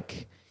bit.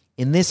 Like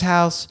in this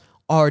house,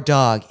 our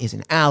dog is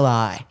an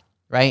ally,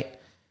 right?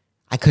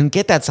 I couldn't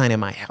get that sign in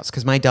my house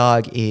because my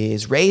dog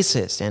is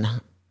racist and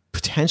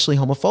potentially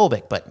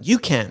homophobic, but you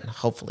can,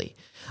 hopefully.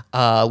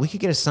 We could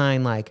get a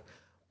sign like,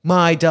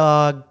 my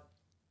dog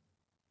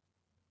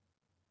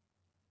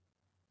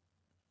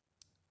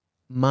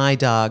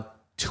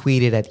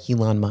tweeted at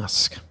Elon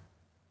Musk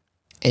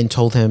and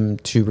told him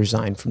to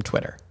resign from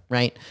Twitter,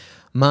 right?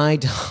 My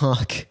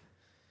dog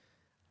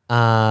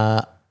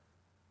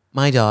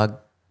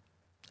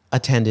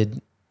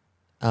attended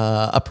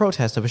a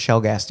protest of a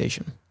Shell gas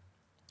station,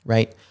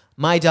 right?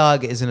 My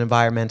dog is an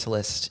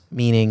environmentalist,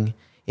 meaning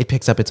it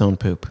picks up its own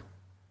poop.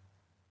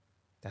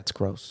 That's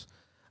gross.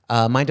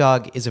 My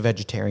dog is a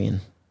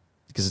vegetarian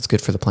because it's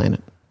good for the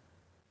planet.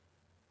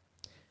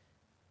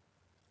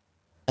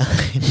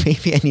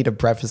 Maybe I need to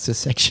preface this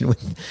section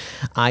with,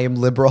 I am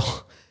liberal.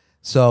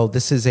 So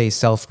this is a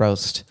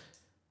self-roast.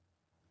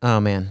 Oh,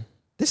 man.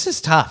 This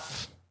is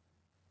tough.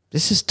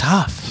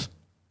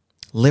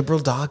 Liberal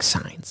dog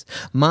signs.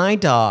 My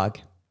dog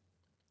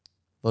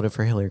voted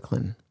for Hillary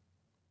Clinton.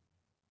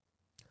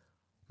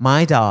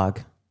 My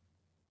dog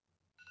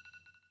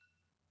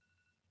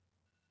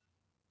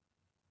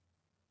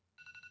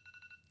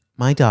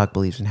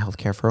believes in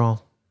healthcare for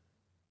all.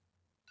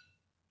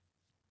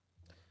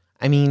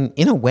 I mean,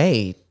 in a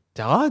way,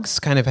 dogs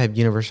kind of have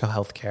universal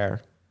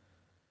healthcare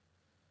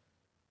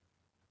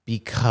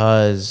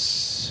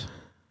because...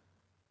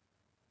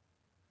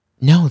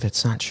 No,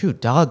 that's not true.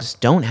 Dogs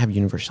don't have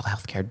universal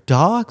healthcare.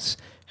 Dogs'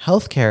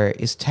 healthcare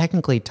is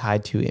technically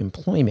tied to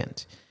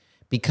employment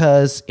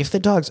because if the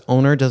dog's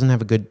owner doesn't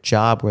have a good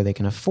job where they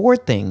can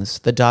afford things,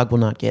 the dog will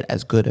not get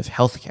as good of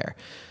healthcare.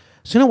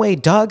 So in a way,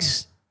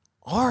 dogs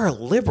are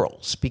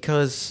liberals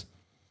because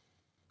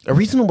a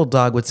reasonable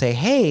dog would say,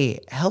 hey,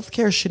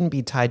 healthcare shouldn't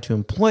be tied to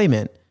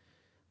employment.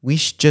 We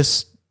should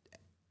just,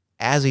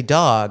 as a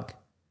dog,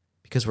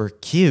 because we're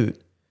cute,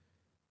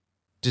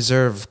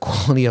 deserve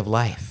quality of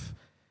life.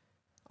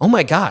 Oh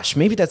my gosh,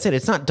 maybe that's it.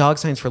 It's not dog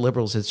signs for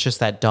liberals. It's just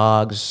that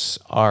dogs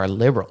are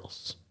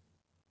liberals,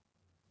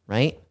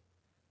 right?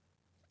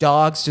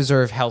 Dogs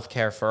deserve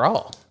healthcare for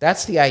all.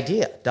 That's the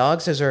idea.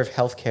 Dogs deserve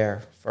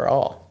healthcare for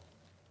all.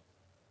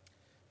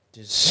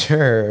 Let's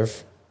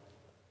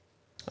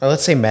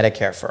say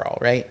Medicare for all,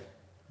 right?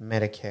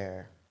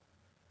 Medicare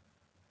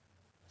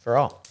for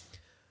all.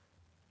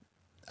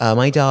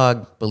 My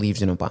dog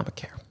believes in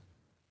Obamacare.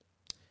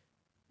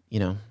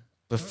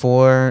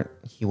 Before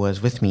he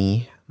was with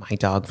me, my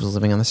dog was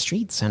living on the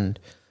streets and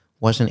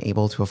wasn't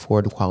able to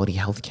afford quality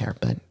health care.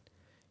 But,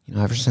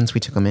 ever since we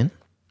took him in,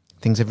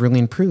 things have really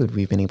improved.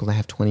 We've been able to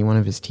have 21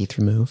 of his teeth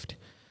removed.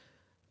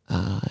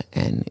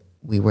 And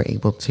we were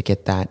able to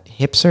get that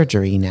hip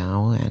surgery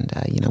now. And,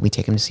 we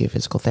take him to see a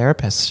physical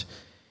therapist.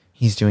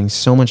 He's doing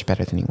so much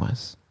better than he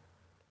was.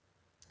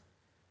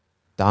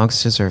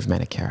 Dogs deserve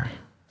Medicare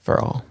for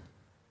all.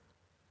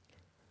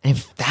 And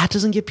if that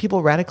doesn't get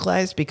people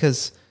radicalized,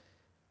 because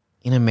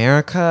in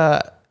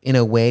America, in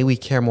a way, we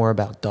care more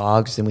about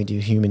dogs than we do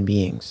human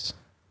beings.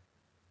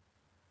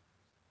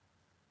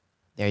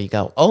 There you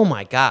go. Oh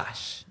my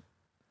gosh.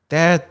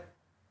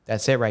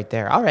 That's it right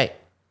there. All right.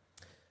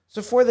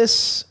 So for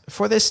this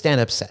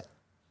stand-up set,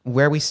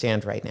 where we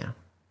stand right now,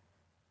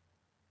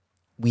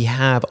 we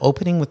have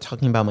opening with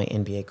talking about my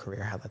NBA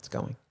career, how that's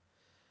going.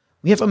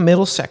 We have a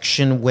middle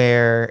section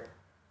where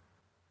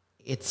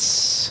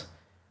it's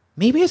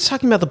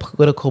talking about the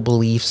political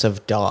beliefs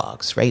of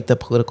dogs, right? The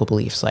political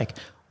beliefs like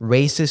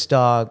racist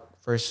dog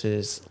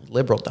versus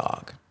liberal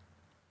dog,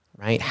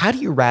 right? How do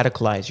you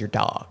radicalize your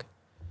dog?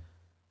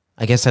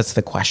 I guess that's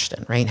the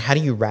question, right? How do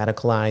you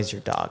radicalize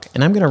your dog?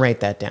 And I'm going to write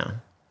that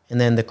down. And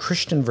then the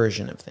Christian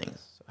version of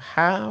things.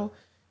 How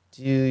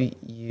do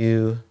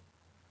you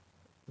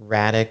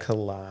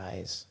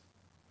radicalize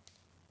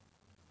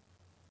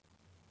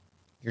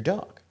your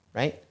dog,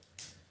 right?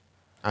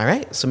 All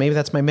right, so maybe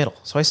that's my middle.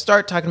 So I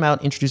start talking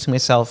about introducing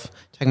myself,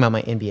 talking about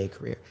my NBA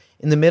career.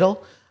 In the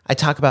middle, I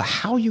talk about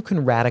how you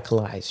can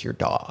radicalize your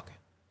dog.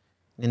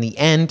 And in the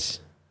end,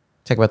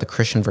 talk about the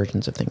Christian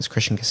versions of things,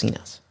 Christian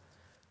casinos.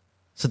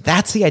 So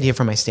that's the idea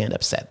for my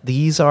stand-up set.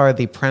 These are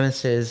the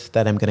premises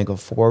that I'm going to go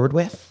forward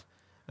with.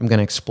 I'm going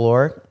to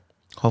explore,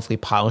 hopefully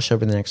polish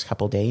over the next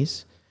couple of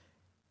days,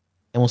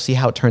 and we'll see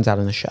how it turns out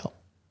in the show.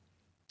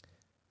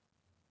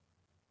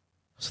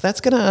 So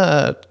that's going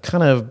to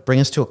kind of bring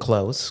us to a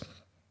close.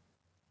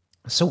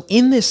 So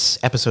in this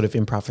episode of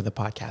Improv for the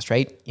Podcast,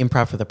 right?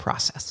 Improv for the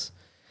Process,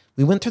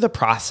 we went through the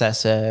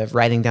process of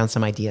writing down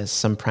some ideas,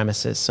 some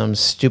premises, some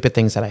stupid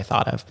things that I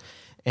thought of.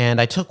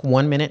 And I took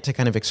 1 minute to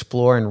kind of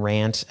explore and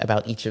rant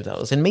about each of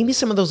those. And maybe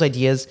some of those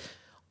ideas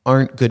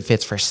aren't good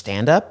fits for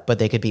stand-up, but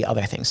they could be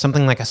other things.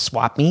 Something like a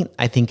swap meet,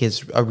 I think,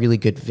 is a really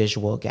good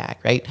visual gag,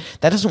 right?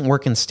 That doesn't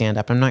work in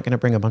stand-up. I'm not going to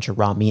bring a bunch of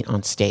raw meat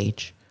on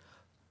stage.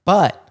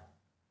 But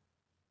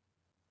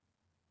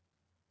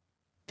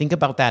think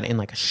about that in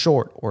like a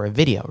short or a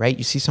video, right?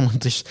 You see someone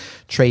just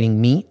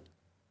trading meat.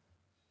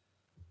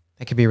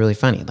 That could be really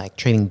funny, like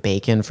trading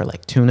bacon for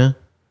like tuna.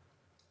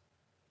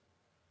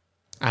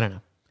 I don't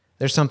know.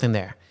 There's something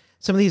there.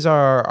 Some of these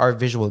are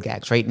visual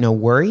gags, right? No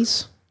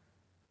worries.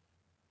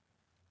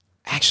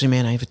 Actually,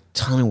 man, I have a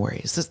ton of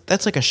worries.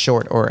 That's like a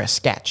short or a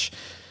sketch.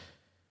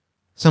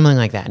 Something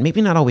like that. Maybe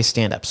not always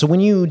stand up. So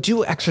when you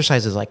do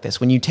exercises like this,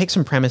 when you take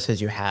some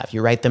premises you have,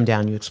 you write them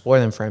down, you explore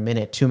them for a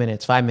minute, 2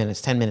 minutes, 5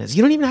 minutes, 10 minutes.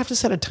 You don't even have to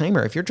set a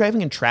timer. If you're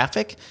driving in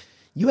traffic,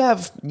 you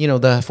have,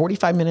 the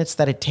 45 minutes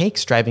that it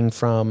takes driving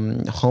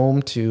from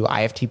home to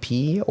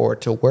IFTP or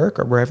to work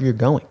or wherever you're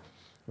going.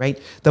 Right?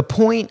 The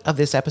point of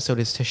this episode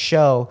is to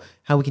show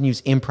how we can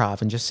use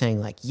improv and just saying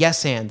like,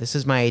 yes, and this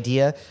is my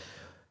idea.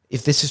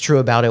 If this is true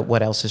about it,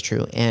 what else is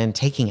true? And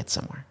taking it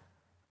somewhere.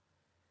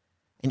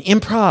 And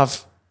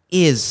improv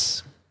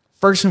is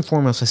first and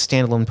foremost a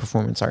standalone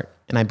performance art.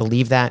 And I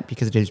believe that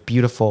because it is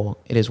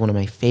beautiful. It is one of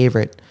my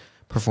favorite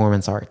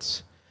performance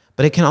arts.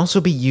 But it can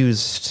also be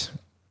used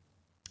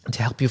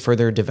to help you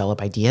further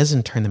develop ideas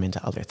and turn them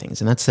into other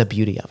things. And that's the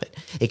beauty of it.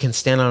 It can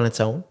stand on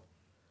its own,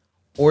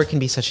 or it can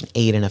be such an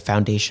aid and a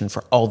foundation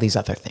for all these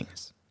other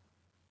things.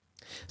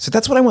 So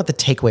that's what I want the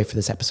takeaway for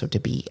this episode to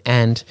be.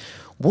 And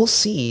we'll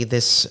see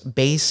this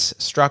base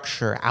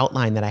structure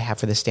outline that I have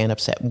for the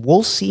stand-up set.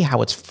 We'll see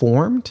how it's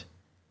formed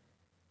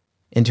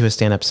into a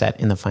stand-up set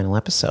in the final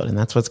episode. And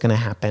that's what's going to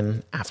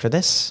happen after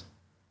this.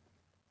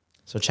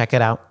 So check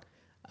it out.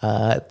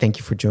 Thank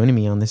you for joining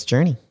me on this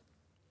journey.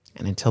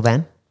 And until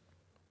then,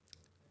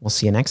 we'll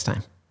see you next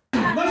time.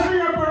 Let's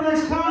bring up our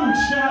next comic,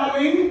 shall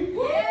we?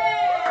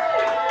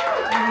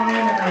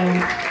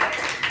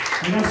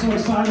 I got so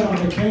excited about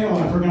the kale,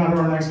 I forgot who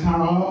our next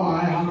comic.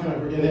 How could I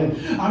forget him?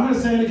 I'm going to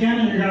say it again,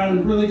 and you're going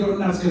to really go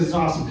nuts because it's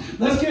awesome.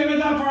 Let's give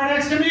it up for our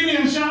next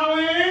comedian, shall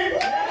we?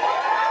 Let's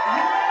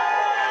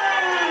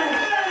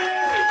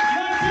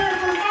hear it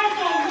for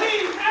Michael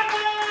Lee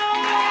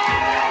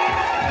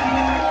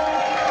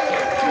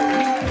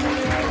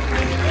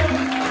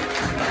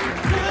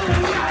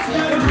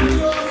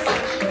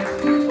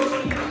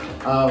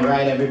Evans! All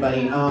right,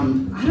 everybody.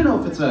 I don't know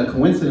if it's a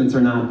coincidence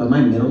or not, but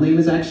my middle name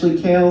is actually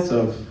Kale,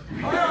 so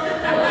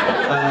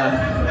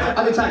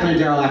I'll be talking to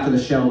Daryl after the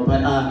show,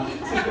 but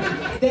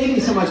thank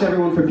you so much,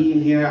 everyone, for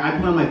being here. I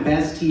put on my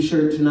best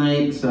t-shirt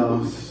tonight,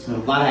 so a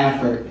lot of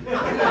effort.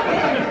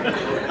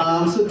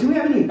 So do we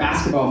have any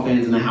basketball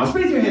fans in the house?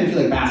 Raise your hand if you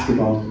like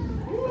basketball.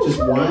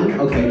 Just one?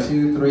 Okay,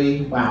 2,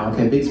 3. Wow,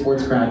 okay, big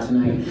sports crowd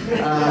tonight.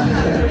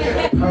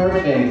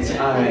 Perfect.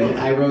 All right,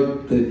 I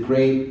wrote the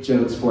great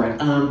jokes for it.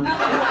 So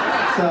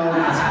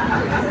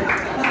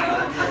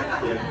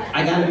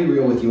I gotta be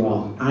real with you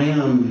all.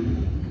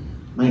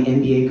 My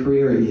NBA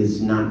career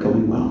is not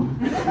going well.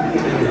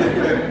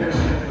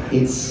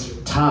 It's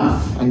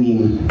tough. I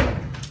mean,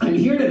 I'm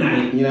here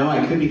tonight,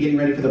 I could be getting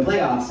ready for the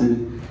playoffs,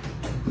 and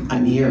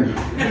I'm here.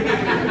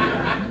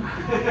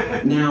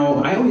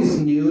 Now, I always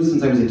knew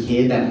since I was a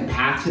kid that the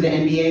path to the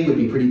NBA would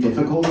be pretty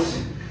difficult,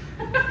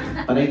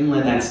 but I didn't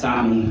let that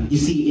stop me. You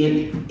see,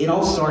 it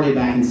all started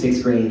back in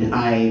 6th grade.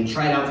 I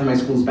tried out for my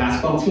school's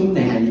basketball team.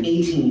 They had an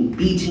A team,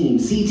 B team,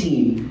 C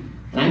team,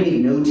 and I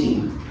made no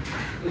team.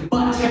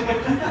 But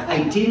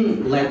I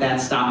didn't let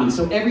that stop me.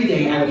 So every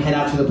day I would head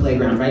out to the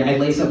playground, right? I'd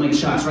lace up my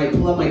chucks, right?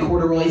 Pull up my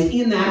corduroys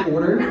in that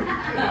order. And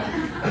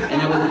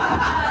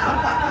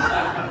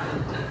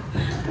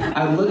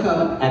I would look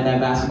up at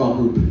that basketball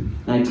hoop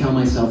and I'd tell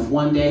myself,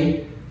 one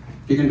day,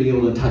 you're gonna be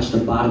able to touch the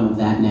bottom of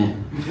that net.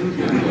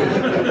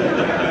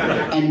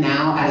 And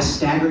now, at a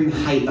staggering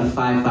height of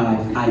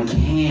 5'5", I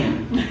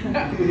can.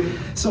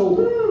 So,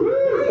 yeah,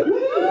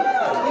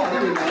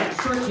 there we go.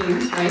 Short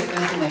kings, right?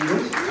 That's the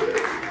language.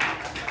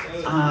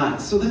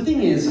 So the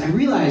thing is, I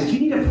realized you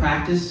need to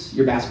practice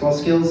your basketball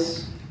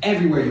skills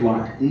everywhere you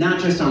are, not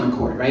just on the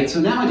court, right?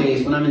 So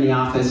nowadays, when I'm in the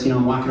office,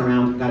 I'm walking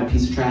around, got a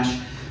piece of trash,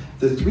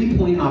 the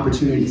 3-point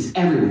opportunities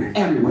everywhere.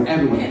 And, when I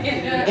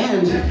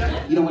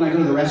go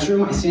to the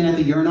restroom, I stand at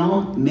the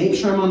urinal, make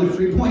sure I'm on the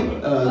free throw line,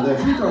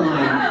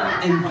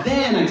 and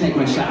then I take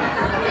my shot.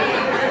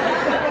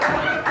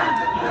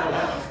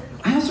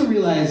 I also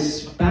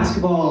realized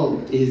basketball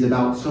is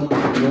about so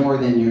much more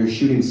than your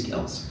shooting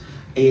skills.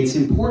 It's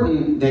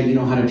important that you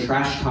know how to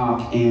trash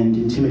talk and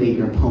intimidate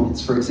your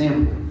opponents. For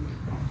example,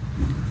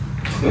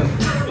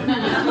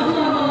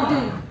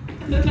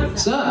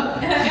 what's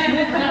up?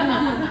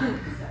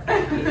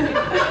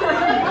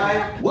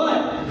 What?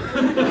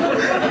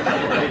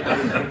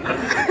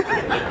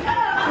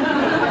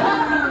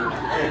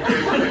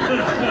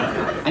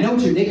 I know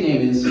what your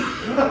nickname is.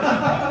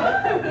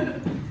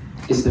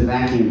 It's the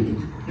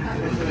vacuum.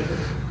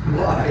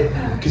 Why?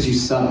 Because you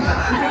suck.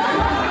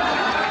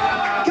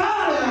 God!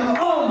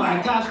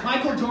 gosh,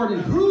 Michael Jordan.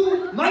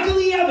 Who? Michael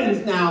E.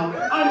 Evans now.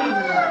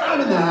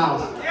 I'm in the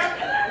house.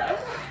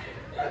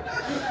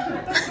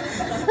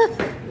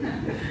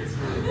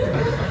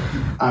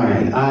 All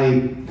right,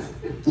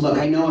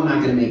 I know I'm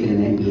not going to make it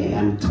in the NBA.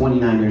 I'm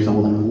 29 years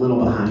old. I'm a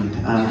little behind.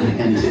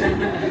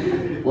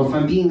 Well, if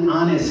I'm being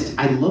honest,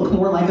 I look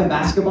more like a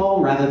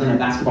basketball rather than a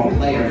basketball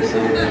player. So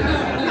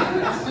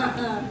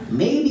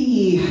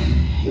maybe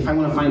if I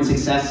want to find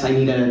success, I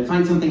need to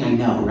find something I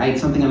know, right?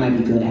 Something I might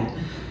be good at.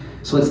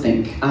 So let's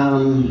think.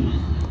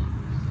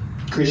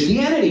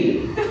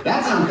 Christianity.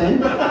 That's something.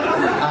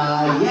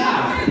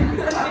 Yeah.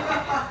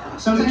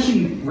 So I was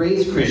actually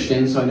raised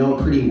Christian, so I know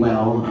it pretty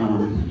well.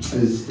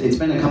 It's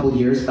been a couple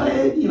years, but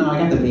I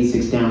got the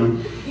basics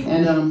down.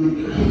 And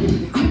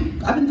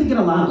I've been thinking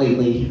a lot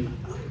lately.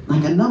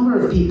 Like a number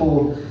of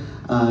people,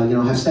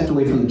 have stepped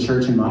away from the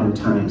church in modern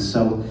times.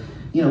 So,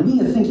 me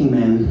thinking,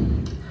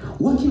 man,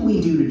 what can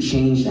we do to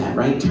change that,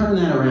 right? Turn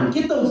that around,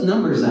 get those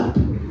numbers up.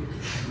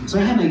 So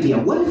I had an idea.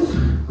 What if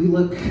we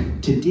look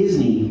to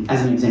Disney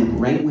as an example,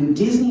 right? When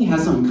Disney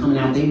has something coming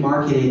out, they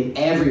market it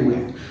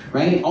everywhere,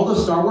 right? All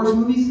those Star Wars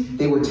movies,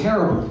 they were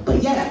terrible.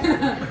 But yet,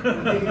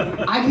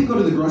 I could go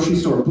to the grocery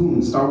store,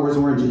 boom, Star Wars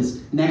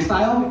oranges. Next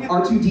aisle,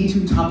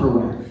 R2-D2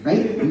 Tupperware,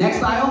 right?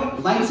 Next aisle,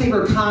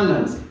 lightsaber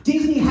condoms.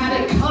 Disney had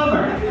it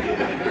covered.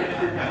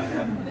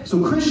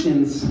 So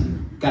Christians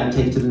got to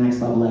take it to the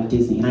next level like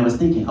Disney. And I was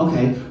thinking,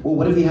 okay, well,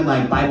 what if we had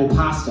like Bible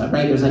pasta,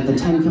 right? There's like the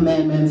 10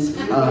 Commandments,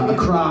 a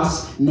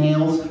cross,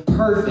 nails,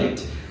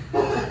 perfect.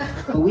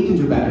 But we can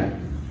do better.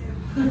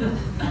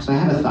 So I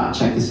have a thought,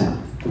 check this out.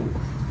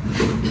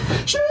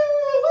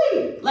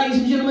 Shoo-wee! Ladies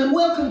and gentlemen,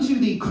 welcome to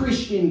the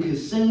Christian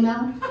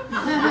Casino.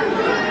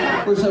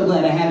 We're so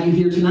glad to have you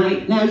here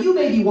tonight. Now, you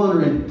may be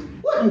wondering,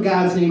 what in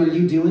God's name are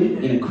you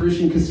doing in a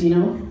Christian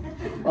casino?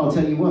 Well, I'll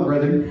tell you what,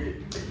 brother.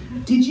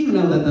 Did you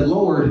know that the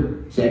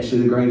Lord is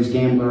actually the greatest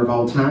gambler of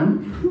all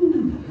time?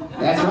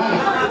 That's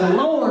right. The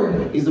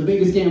Lord is the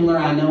biggest gambler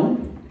I know.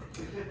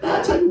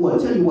 I'll tell you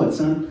what,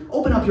 son.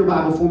 Open up your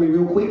Bible for me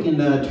real quick and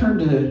turn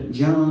to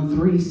John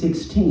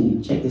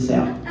 3:16. Check this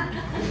out.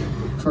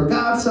 For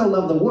God so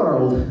loved the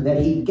world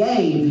that he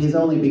gave his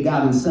only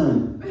begotten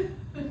son.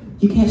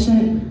 You catch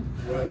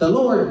that? The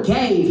Lord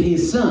gave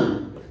his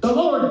son. The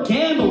Lord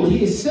gambled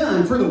his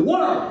son for the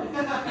world.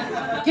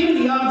 Give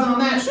me the odds on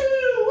that.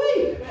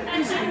 Shoo-wee.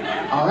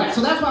 All right,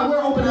 so that's why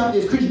we're opening up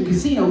this Christian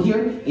casino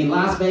here in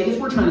Las Vegas.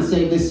 We're trying to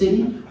save this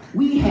city.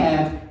 We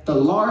have the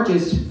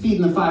largest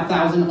Feeding the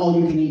 5,000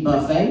 all-you-can-eat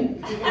buffet.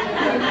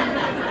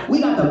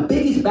 We got the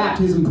biggest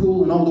baptism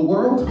pool in all the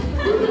world.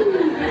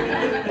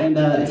 And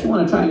if you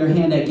want to try your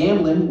hand at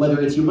gambling,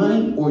 whether it's your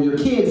money or your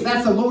kids,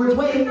 that's the Lord's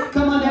way.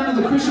 Come on down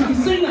to the Christian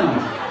casino.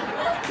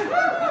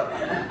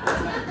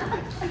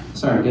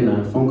 Sorry, I'm getting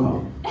a phone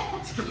call.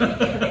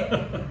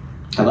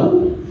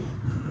 Hello?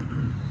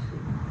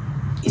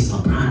 It's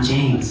LeBron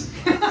James.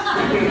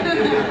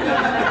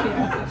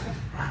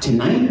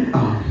 Tonight?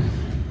 Oh.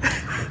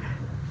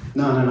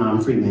 No, I'm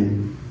free,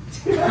 man.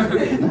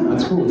 No,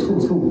 it's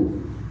cool.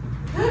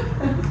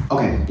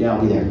 Okay, yeah,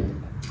 I'll be there.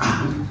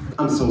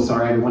 I'm so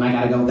sorry, everyone. I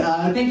gotta go.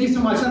 Thank you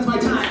so much. That's my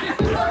time.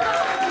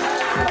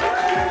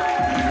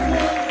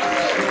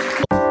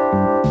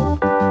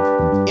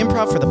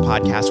 Improv for the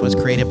Podcast was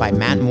created by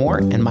Matt Moore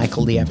and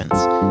Michael Lee Evans.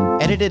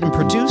 Edited and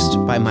produced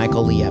by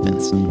Michael Lee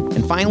Evans.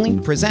 And finally,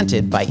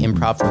 presented by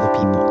Improv for the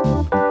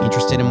People.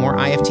 Interested in more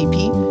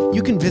IFTP?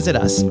 You can visit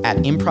us at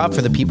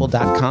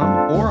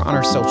improvforthepeople.com or on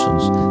our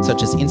socials,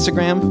 such as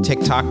Instagram,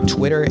 TikTok,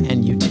 Twitter,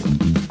 and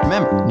YouTube.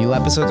 Remember, new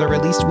episodes are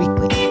released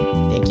weekly.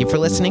 Thank you for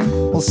listening.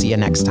 We'll see you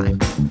next time.